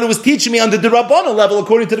same as what it was teaching me on the Dirabbana level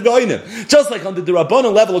according to the Goinim. Just like on the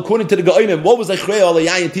Dirabbana level according to the Goinim, what was Zachrei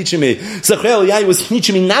Yain teaching me? Zachrei Yain was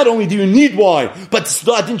teaching me not only do you need wine, but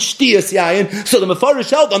Adin Shtiyas Yain. So the Mefarish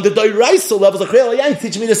held on the Dairaisa level, Zachrei Yain is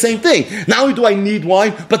teaching me the same thing. Not only do I need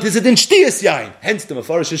wine, but there's a Din Shtiyas Yain. Hence the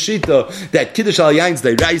Mefarish Shita that Kiddush Al Yain's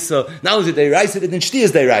Dairaisa, not only is it Dairaisa, the Din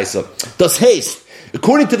Shtiyas Dairaisa. Das heißt,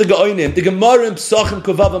 according to the Goinim, the Gemara in Pesachim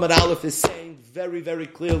Kovav Amar Aleph is saying very, very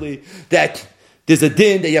clearly that there's a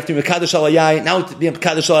din that you have to be Mekadosh Al Yain. Now to be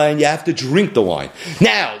Mekadosh Al Yain, you have to drink the wine.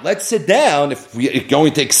 Now, let's sit down. If we're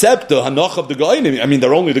going to accept the Hanach of the Goinim, I mean,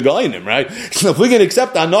 they're only the Goinim, right? So if we're going to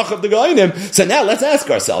accept the Hanach of the Goinim, so now let's ask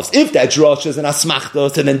ourselves, if that Rosh is an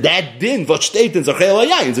Asmachtos, and then that din, what steht in Zachrei Al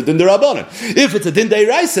Yain, is a din derabanan. If it's a din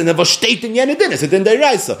deiraisa, then what steht in Yen din, it's a din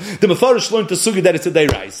deiraisa. The Mefarish learned to sugi that it's a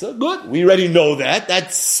deiraisa. Good. We already know that.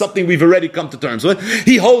 That's something we've already come to terms with.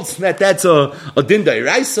 He holds that that's a din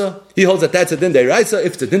deiraisa. He holds that that's a din deiraisa.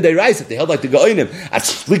 If it's a din deiraisa, they held like the Goinim at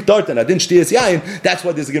Shlik Dartan, at din Shtiyas Yain, that's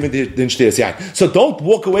why this is given din Shtiyas Yain. So don't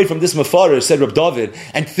walk away from this Mefarish, said Reb David,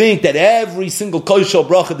 and think that every single Koshel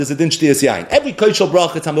bracha is a din Shtiyas Yain. Every Koshel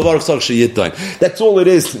bracha is Hamavarach Sarach Sheyitain. That's all it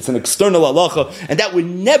is. It's an external halacha, and that would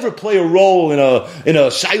never play a role in a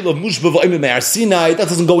Shaila Mushba V'Oimim Me'ar Sinai. That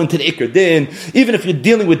doesn't go into the Iker Din. Even if you're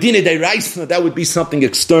dealing with din deiraisa, that would be something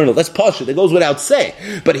external. That's Pasha. That goes without saying.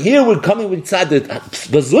 But here we're coming with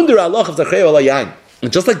the Zunder Allah of Zachrei Al Yain.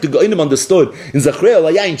 And just like the Goinim understood, in Zachrei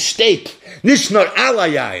Al Yain steht, nicht nur Al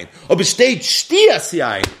Yain, aber steht Shtiyas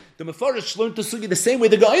Yain. The Mefarish learned to sugi the same way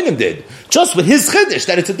the Goinim did. Just with his chiddush,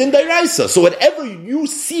 that it's a din dairaisa. So whatever you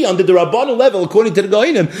see on the Rabbanu level, according to the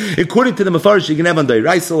Goinim, according to the Mefarish, you can have on the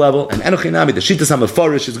dairaisa level, and Enochinami, the Shitas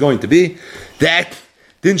HaMefarish is going to be that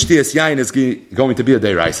din Shtiyas Yain is going to be a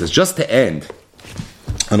dairaisa. Just to end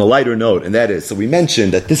on a lighter note, and that is, so we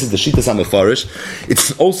mentioned that this is the Shitas HaMefarish.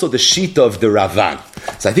 It's also the Shita of the Ravan.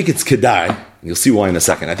 So I think it's Kedai, you'll see why in a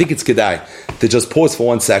second. I think it's Kedai to just pause for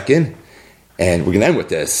 1 second, and we're going to end with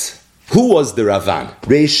this. Who was the Ravan?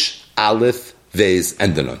 Reish, Aleph, Vez,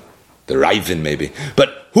 and Danon. The Raven, maybe.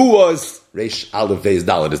 But who was Reish, Aleph, Vez,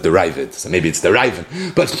 Dalet is the Ravid. So maybe it's the Raven.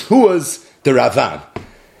 But who was the Ravan?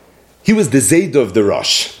 He was the Zayda of the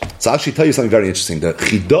Rosh. So I'll actually tell you something very interesting. The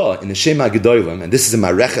Chida in the Shema Gedolim, and this is in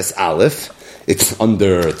Mareches Aleph, it's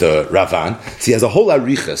under the Ravan. So he has a whole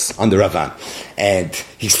arichas on the Ravan. And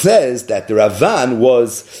he says that the Ravan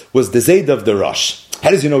was the Zayda of the Rosh. How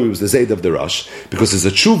does he know he was the Zayd of the Rosh? Because there's a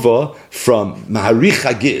tshuva from Maharich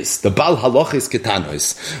Hagiz, the Bal Halachis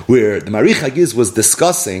Ketanos, where the Maharich Hagiz was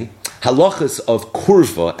discussing halachas of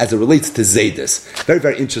kurva as it relates to Zaydis. Very,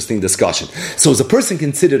 very interesting discussion. So is a person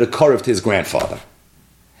considered a karev to his grandfather?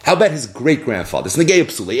 How about his great-grandfather? It's Negei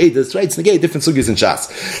Psuli Eidos, right? It's Negei different sugis in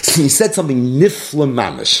Shas. So he said something nifla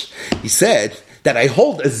mamish. He said that I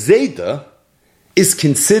hold a Zayda is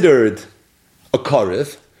considered a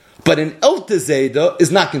karev, but an Elta Zayda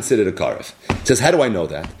is not considered a karev. He says, how do I know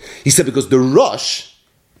that? He said, because the Rosh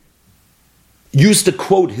used to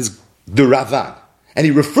quote the Ravan, and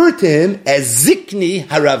he referred to him as Zikni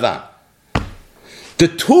HaRavan. The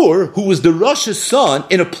Tur, who was the Rosh's son,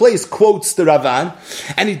 in a place quotes the Ravan,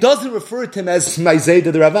 and he doesn't refer to him as my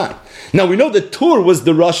Zayda the Ravan. Now we know the Tur was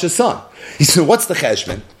the Rosh's son. He said, what's the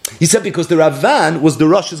cheshbon? He said, because the Ravan was the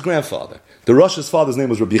Rosh's grandfather. The Rosh's father's name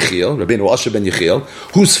was Rabbi Yechiel, Rabbeinu Asher ben Yechiel,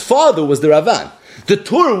 whose father was the Ravan. The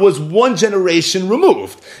Torah was one generation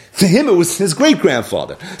removed. For him, it was his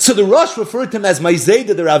great-grandfather. So the Rosh referred to him as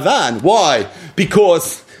Maizeda the Ravan. Why?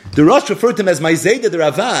 Because the Rosh referred to him as Maizeda the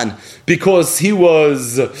Ravan because he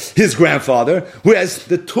was his grandfather, whereas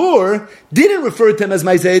the Torah didn't refer to him as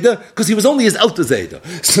Maizeda because he was only his Elta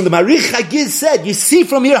Zayda. So the Marich Hagiz said, you see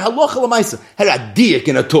from here, halacha l'maisa, haradik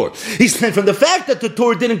in a Torah. He said, from the fact that the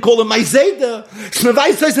Torah didn't call him Maizeda,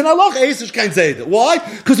 Shmevai says in halacha, Eisush kein Zayda. Why?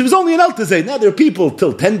 Because he was only an Elta Zayda. Now there are people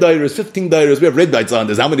till 10 dairas, 15 dairas, we have red lights on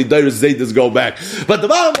this, how many dairas Zaydas go back. But the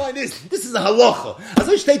bottom line is, this is a halacha. As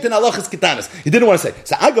I state in halachas ketanas. He didn't want to say.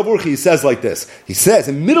 So Agav he says like this. He says,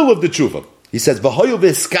 in the middle of the tshuva, he says, V'hoyo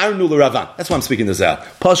v'eskarnu l'Ravan. That's why I'm speaking this out.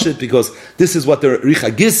 Pashit, because this is what the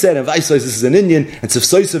Richa Giz said, and Vaisais, this is an Indian, and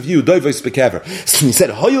Tzivsois of you, Doivois bekever. So he said,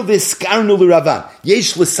 Hoyo v'eskarnu l'Ravan.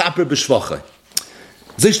 Yesh l'saper b'shvachai.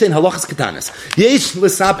 Zishtain halachas ketanas. Yesh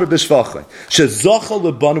l'saper b'shvachai. Shezocha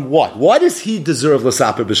l'banim. Why does he deserve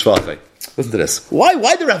l'saper b'shvachai? Listen to this. Why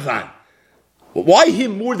the Ravan? Why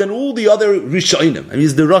him more than all the other Rishonim? I mean,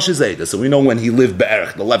 he's the Rosh Zayda, so we know when he lived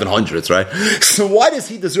Be'erich, the 1100s, right? So why does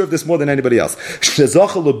he deserve this more than anybody else?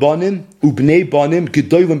 Shezocha l'banim ubnei banim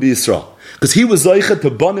gedolim b'Yisrael. Because he was Zoicha to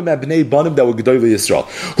Banim Abnei Banim that were Gedolei Yisrael.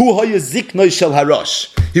 Hu Haya Ziknoi Shel HaRosh.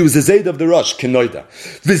 He was the Zayda of the Rosh, Kenoida.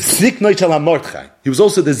 V'Ziknoi Shel HaMordchai. He was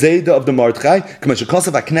also the Zayda of the Mordchai. K'mashe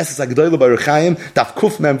Kosav HaKnesses HaGedolei Baruchayim, Daf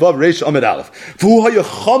Kuf Mem Vav Reish Amid Aleph. V'hu Haya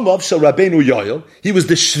Chamav Shel Rabbeinu Yoel. He was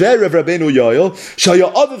the Shver of Rabbeinu Yoel.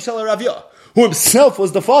 Shaya Aviv Shel Rav Yah, who himself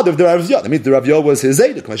was the father of the Rav Yah. That means the Rav Yah was his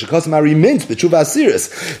Zayda. K'mashe Kosav Remains the Tshuva Asiris.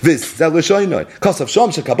 V'z Zel Kosav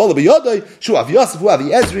Shom Shel Kabbalah B'Yodai. Shu Av Yosef Hu Avi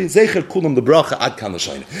Ezri Zecher Kulam the Bracha Ad Kan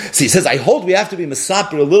L'Shoyne. So he says, I hold we have to be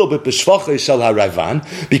mesaper a little bit b'shvachei shel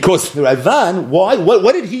ha'Ravan, because the Ravan, why?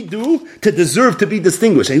 What did he do to deserve to be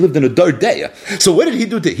distinguished? He lived in a Dardeya. So what did he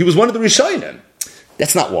do? He was one of the Rishonim.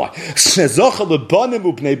 That's not why.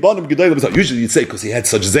 Usually you'd say because he had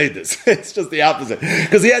such zaydas. It's just the opposite.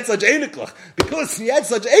 Because he had such einiklach.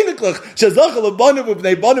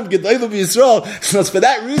 So for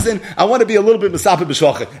that reason, I want to be a little bit mesaper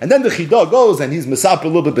b'shvachim. And then the Chidah goes and he's mesaper a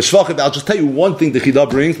little bit b'shvachim. I'll just tell you one thing the Chidah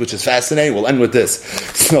brings, which is fascinating. We'll end with this.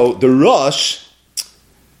 So the Rosh,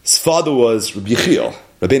 his father was Rabbi Yechiel,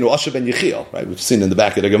 Rabbeinu Asher ben Yechiel, right? We've seen in the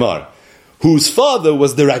back of the Gemara, whose father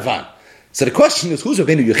was the Ravan. So the question is, who's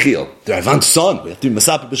Rabbeinu Yechiel? The Ravan's son. We have to do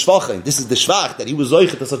Masapa B'Shvachim. This is the Shvach that he was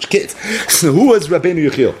zoichet to such kids. So who was Rabbeinu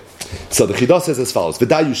Yechiel? So the Chidah says as follows: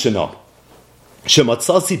 V'dayu shena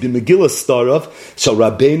shematzasi b'Megillah Starov shel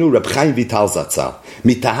Rabbeinu Reb Chaim Vital Zatzal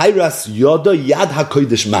mitahayras yoda yad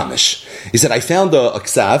hakodesh mamish. He said, I found a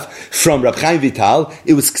ksav from Reb Chaim Vital.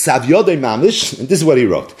 It was ksav yoda mamish, and this is what he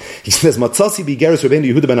wrote. He says, Matzasi b'Igeres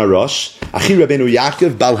Rabbeinu Yehuda ben Arash achi Rabbeinu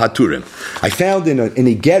Yaakov bal haturim. I found in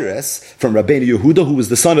Igeres from Rabbeinu Yehuda, who was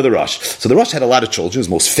the son of the Rosh. So the Rosh had a lot of children. His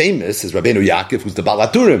most famous is Rabbeinu Yaakov, who's the bal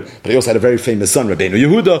haturim, but he also had a very famous son, Rabbeinu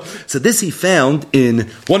Yehuda. So this he found in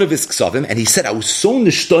one of his ksavim, and he said, I was so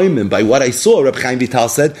nishtoimim by what I saw, Reb Chaim Vital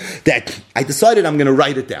said, that I decided I'm going to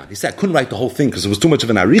write it down. He said, I couldn't write the whole thing because it was too much of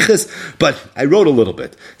an arichas, but I wrote a little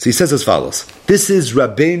bit. So he says as follows: this is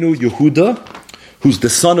Rabbeinu Yehuda, who's the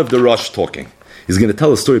son of the Rosh, talking. He's going to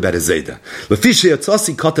tell a story about his Zayda.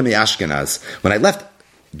 When I left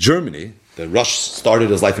Germany, the Rosh started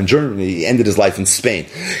his life in Germany, he ended his life in Spain.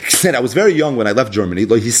 He said, I was very young when I left Germany.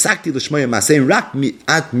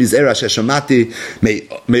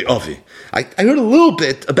 I heard a little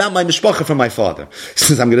bit about my mishpacha from my father. He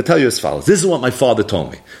says, I'm going to tell you as follows. This is what my father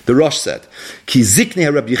told me. The Rosh said, Ki ziknei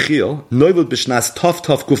Reb Yechiel noivud b'shnas tov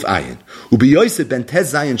tov kuf ayin. Ubi Yosef ben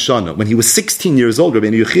tez zayin shana. When he was 16 years old,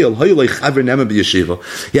 Rabbeinu Yechiel hoyloi chaver nema b'yeshiva.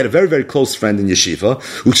 He had a very, very close friend in yeshiva.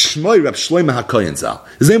 U'shmoi Reb Shlomo HaKohen zal.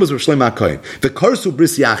 His name was Reb Shlomo HaKohen. V'karsu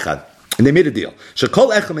bris yachad. And they made a deal. So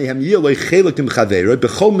this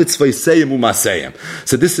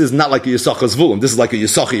is not like a Yisachar Zvulun. This is like a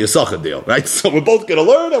Yisachar deal, right? So we're both going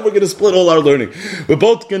to learn and we're going to split all our learning. We're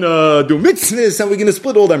both going to do mitzvahs and we're going to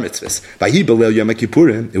split all our mitzvahs.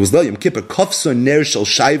 It was Leil Yom Kippur. Kofso Ner Shel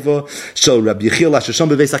Shaiva Shel Rabbi Yechiel Ashasham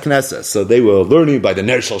Beveis HaKnesses. So they were learning by the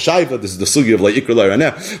Ner Shel Shaiva. This is the sugi of La'ikra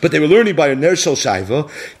La'raneh. But they were learning by a Ner Shel Shaiva.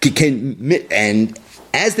 And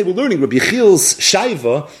as they were learning Rabbi Yechiel's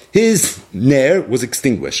Shaiva, his ner was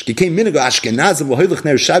extinguished. He came ner as soon as Rabbi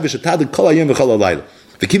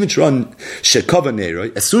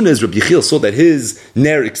Yechiel saw that his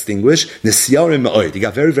ner extinguished, he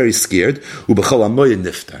got very, very scared, and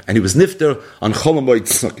he was nifter on Chol HaMoed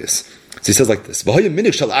Tznukkis. So he says like this: The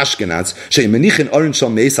minig in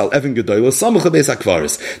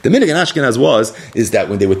Ashkenaz is that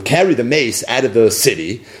when they would carry the mace out of the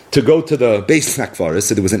city to go to the Beis Hakvaris,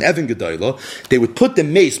 so there was an Even Gedolah, they would put the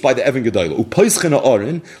mace by the Even Gedolah.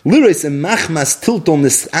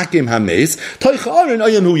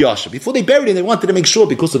 Before they buried it, they wanted to make sure,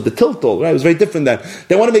 because of the tiltol, right? It was very different then.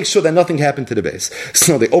 They want to make sure that nothing happened to the base.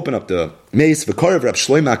 So they open up the mace. This is Rabbi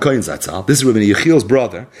Yechiel's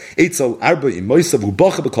brother.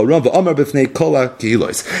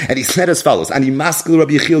 And he said as follows: I'm being maskil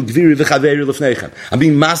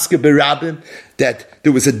berabim, that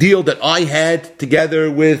there was a deal that I had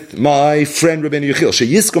together with my friend Rabbeinu Yechiel.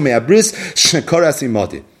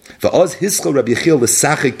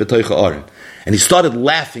 And he started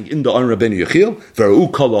laughing in the Aron Rabbeinu Yechiel.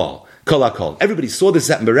 Everybody saw this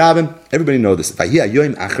at Berabim. Everybody knows this.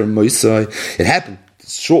 It happened a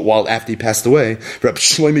short while after he passed away. Reb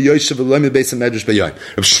Shlomo Yoshev Beis Medrash B'Yom.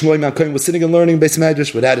 Reb Shlomo HaKohen was sitting and learning Beis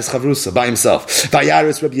Medrash without his chavrusa, by himself.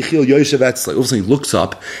 Vayaris Reb Yechiel Yoshev Etzlei. All of a sudden he looks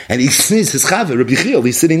up and he sees his chaver Reb Yechiel.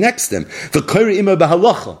 He's sitting next to him. V'koyri ima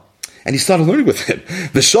b'halacha. And he started learning with him.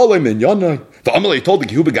 V'sholem in Yonah. V'amalei told the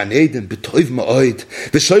Gehuba Gan Eden, b'toiv ma'oid.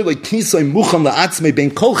 V'sholem knisoi muchan la'atzmei ben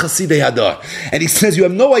kol chasidei hadar. And he says, you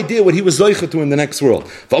have no idea what he was zoicha to in the next world.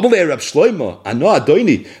 V'amalei Rab Shlomo, ano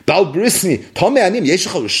adoini, bal brisni, tomei anim,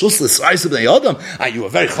 yeshacha rishus l'srais b'nei adam. You were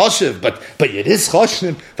very choshev, but it is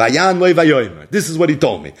choshev. V'ayan loy v'yoymer. This is what he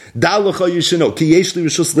told me. Da'locha yishano, ki yesh li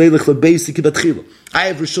rishus leilech lebeisi ki batchilo. I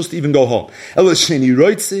have rishus to even go home. I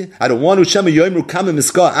don't want to shema yoymer kamem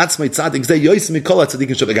miska atzmei tzadik zeh yoysim mikol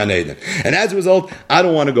tzadikim shel Gan Eden. And as a result, I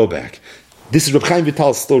don't want to go back. This is Reb Chaim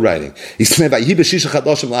Vital still writing. He said,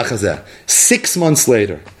 6 months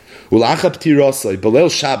later, it was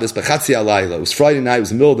Friday night, it was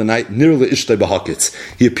the middle of the night,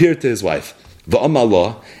 he appeared to his wife,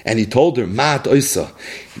 and he told her, what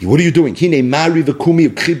are you doing? Take your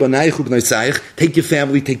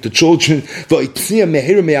family, take the children,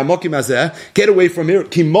 get away from here. He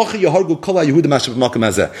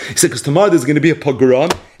said, because tomorrow there's going to be a pogrom,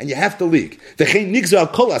 and you have to leave. We started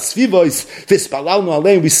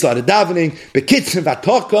davening,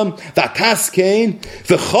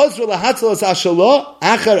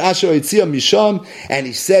 and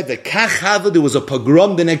he said that there was a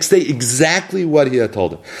pogrom the next day, exactly what he had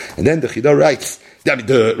told him. And then the Chida writes,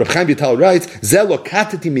 the Reb Chaim Vital writes, Zelo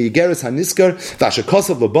katati miyigeres haniskar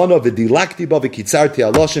v'ashekosav labana v'dilakti ba v'kitzarti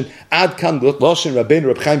aloshin ad kan loshin Rabbeinu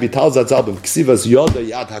Reb Chaim Vital zatzal b'ksivas yoda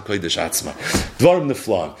yad hakodesh atzma dvarim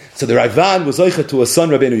neflan. So the Raivan was zoicha to a son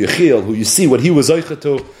Rabbeinu Yechiel, who you see what he was zoicha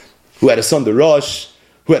to, who had a son the Rosh,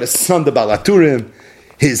 who had a son the Balaturim.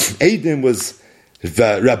 His Eidim was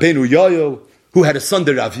Rabbeinu Yoel, who had a son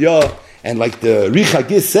the Ravya. And like the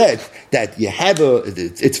Richagis said, that you have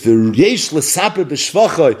it's v'yesh l'saper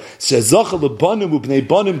b'shvachai, she'zocha l'banim u'bnei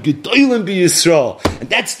banim gedolim b'Yisrael. And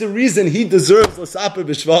that's the reason he deserves l'saper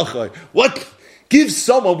b'shvachai. What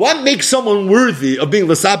makes someone worthy of being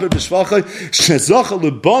l'saper b'shvachai? She'zocha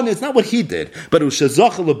l'banim, it's not what he did, but it was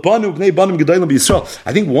she'zocha l'banim u'bnei banim gedolim b'Yisrael.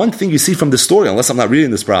 I think one thing you see from the story, unless I'm not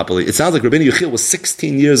reading this properly, it sounds like Rabbeinu Yechiel was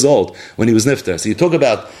 16 years old when he was nifter. So you talk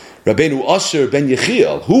about Rabbeinu Asher ben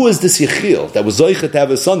Yechiel. Who is this Yechiel that was zoicha to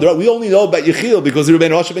have a son? We only know about Yechiel because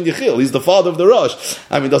Rabbeinu Asher ben Yechiel. He's the father of the Rosh.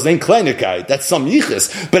 I mean, that's an kleiner guy. That's some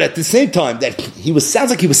yichus. But at the same time,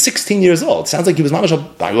 sounds like he was 16 years old. Sounds like he was mamash.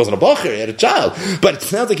 He wasn't a bacher. He had a child. But it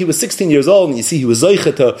sounds like he was 16 years old, and you see he was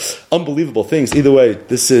zoicha to unbelievable things. Either way,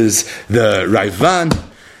 this is the Raivan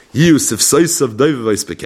Yusuf Soisav Doivavais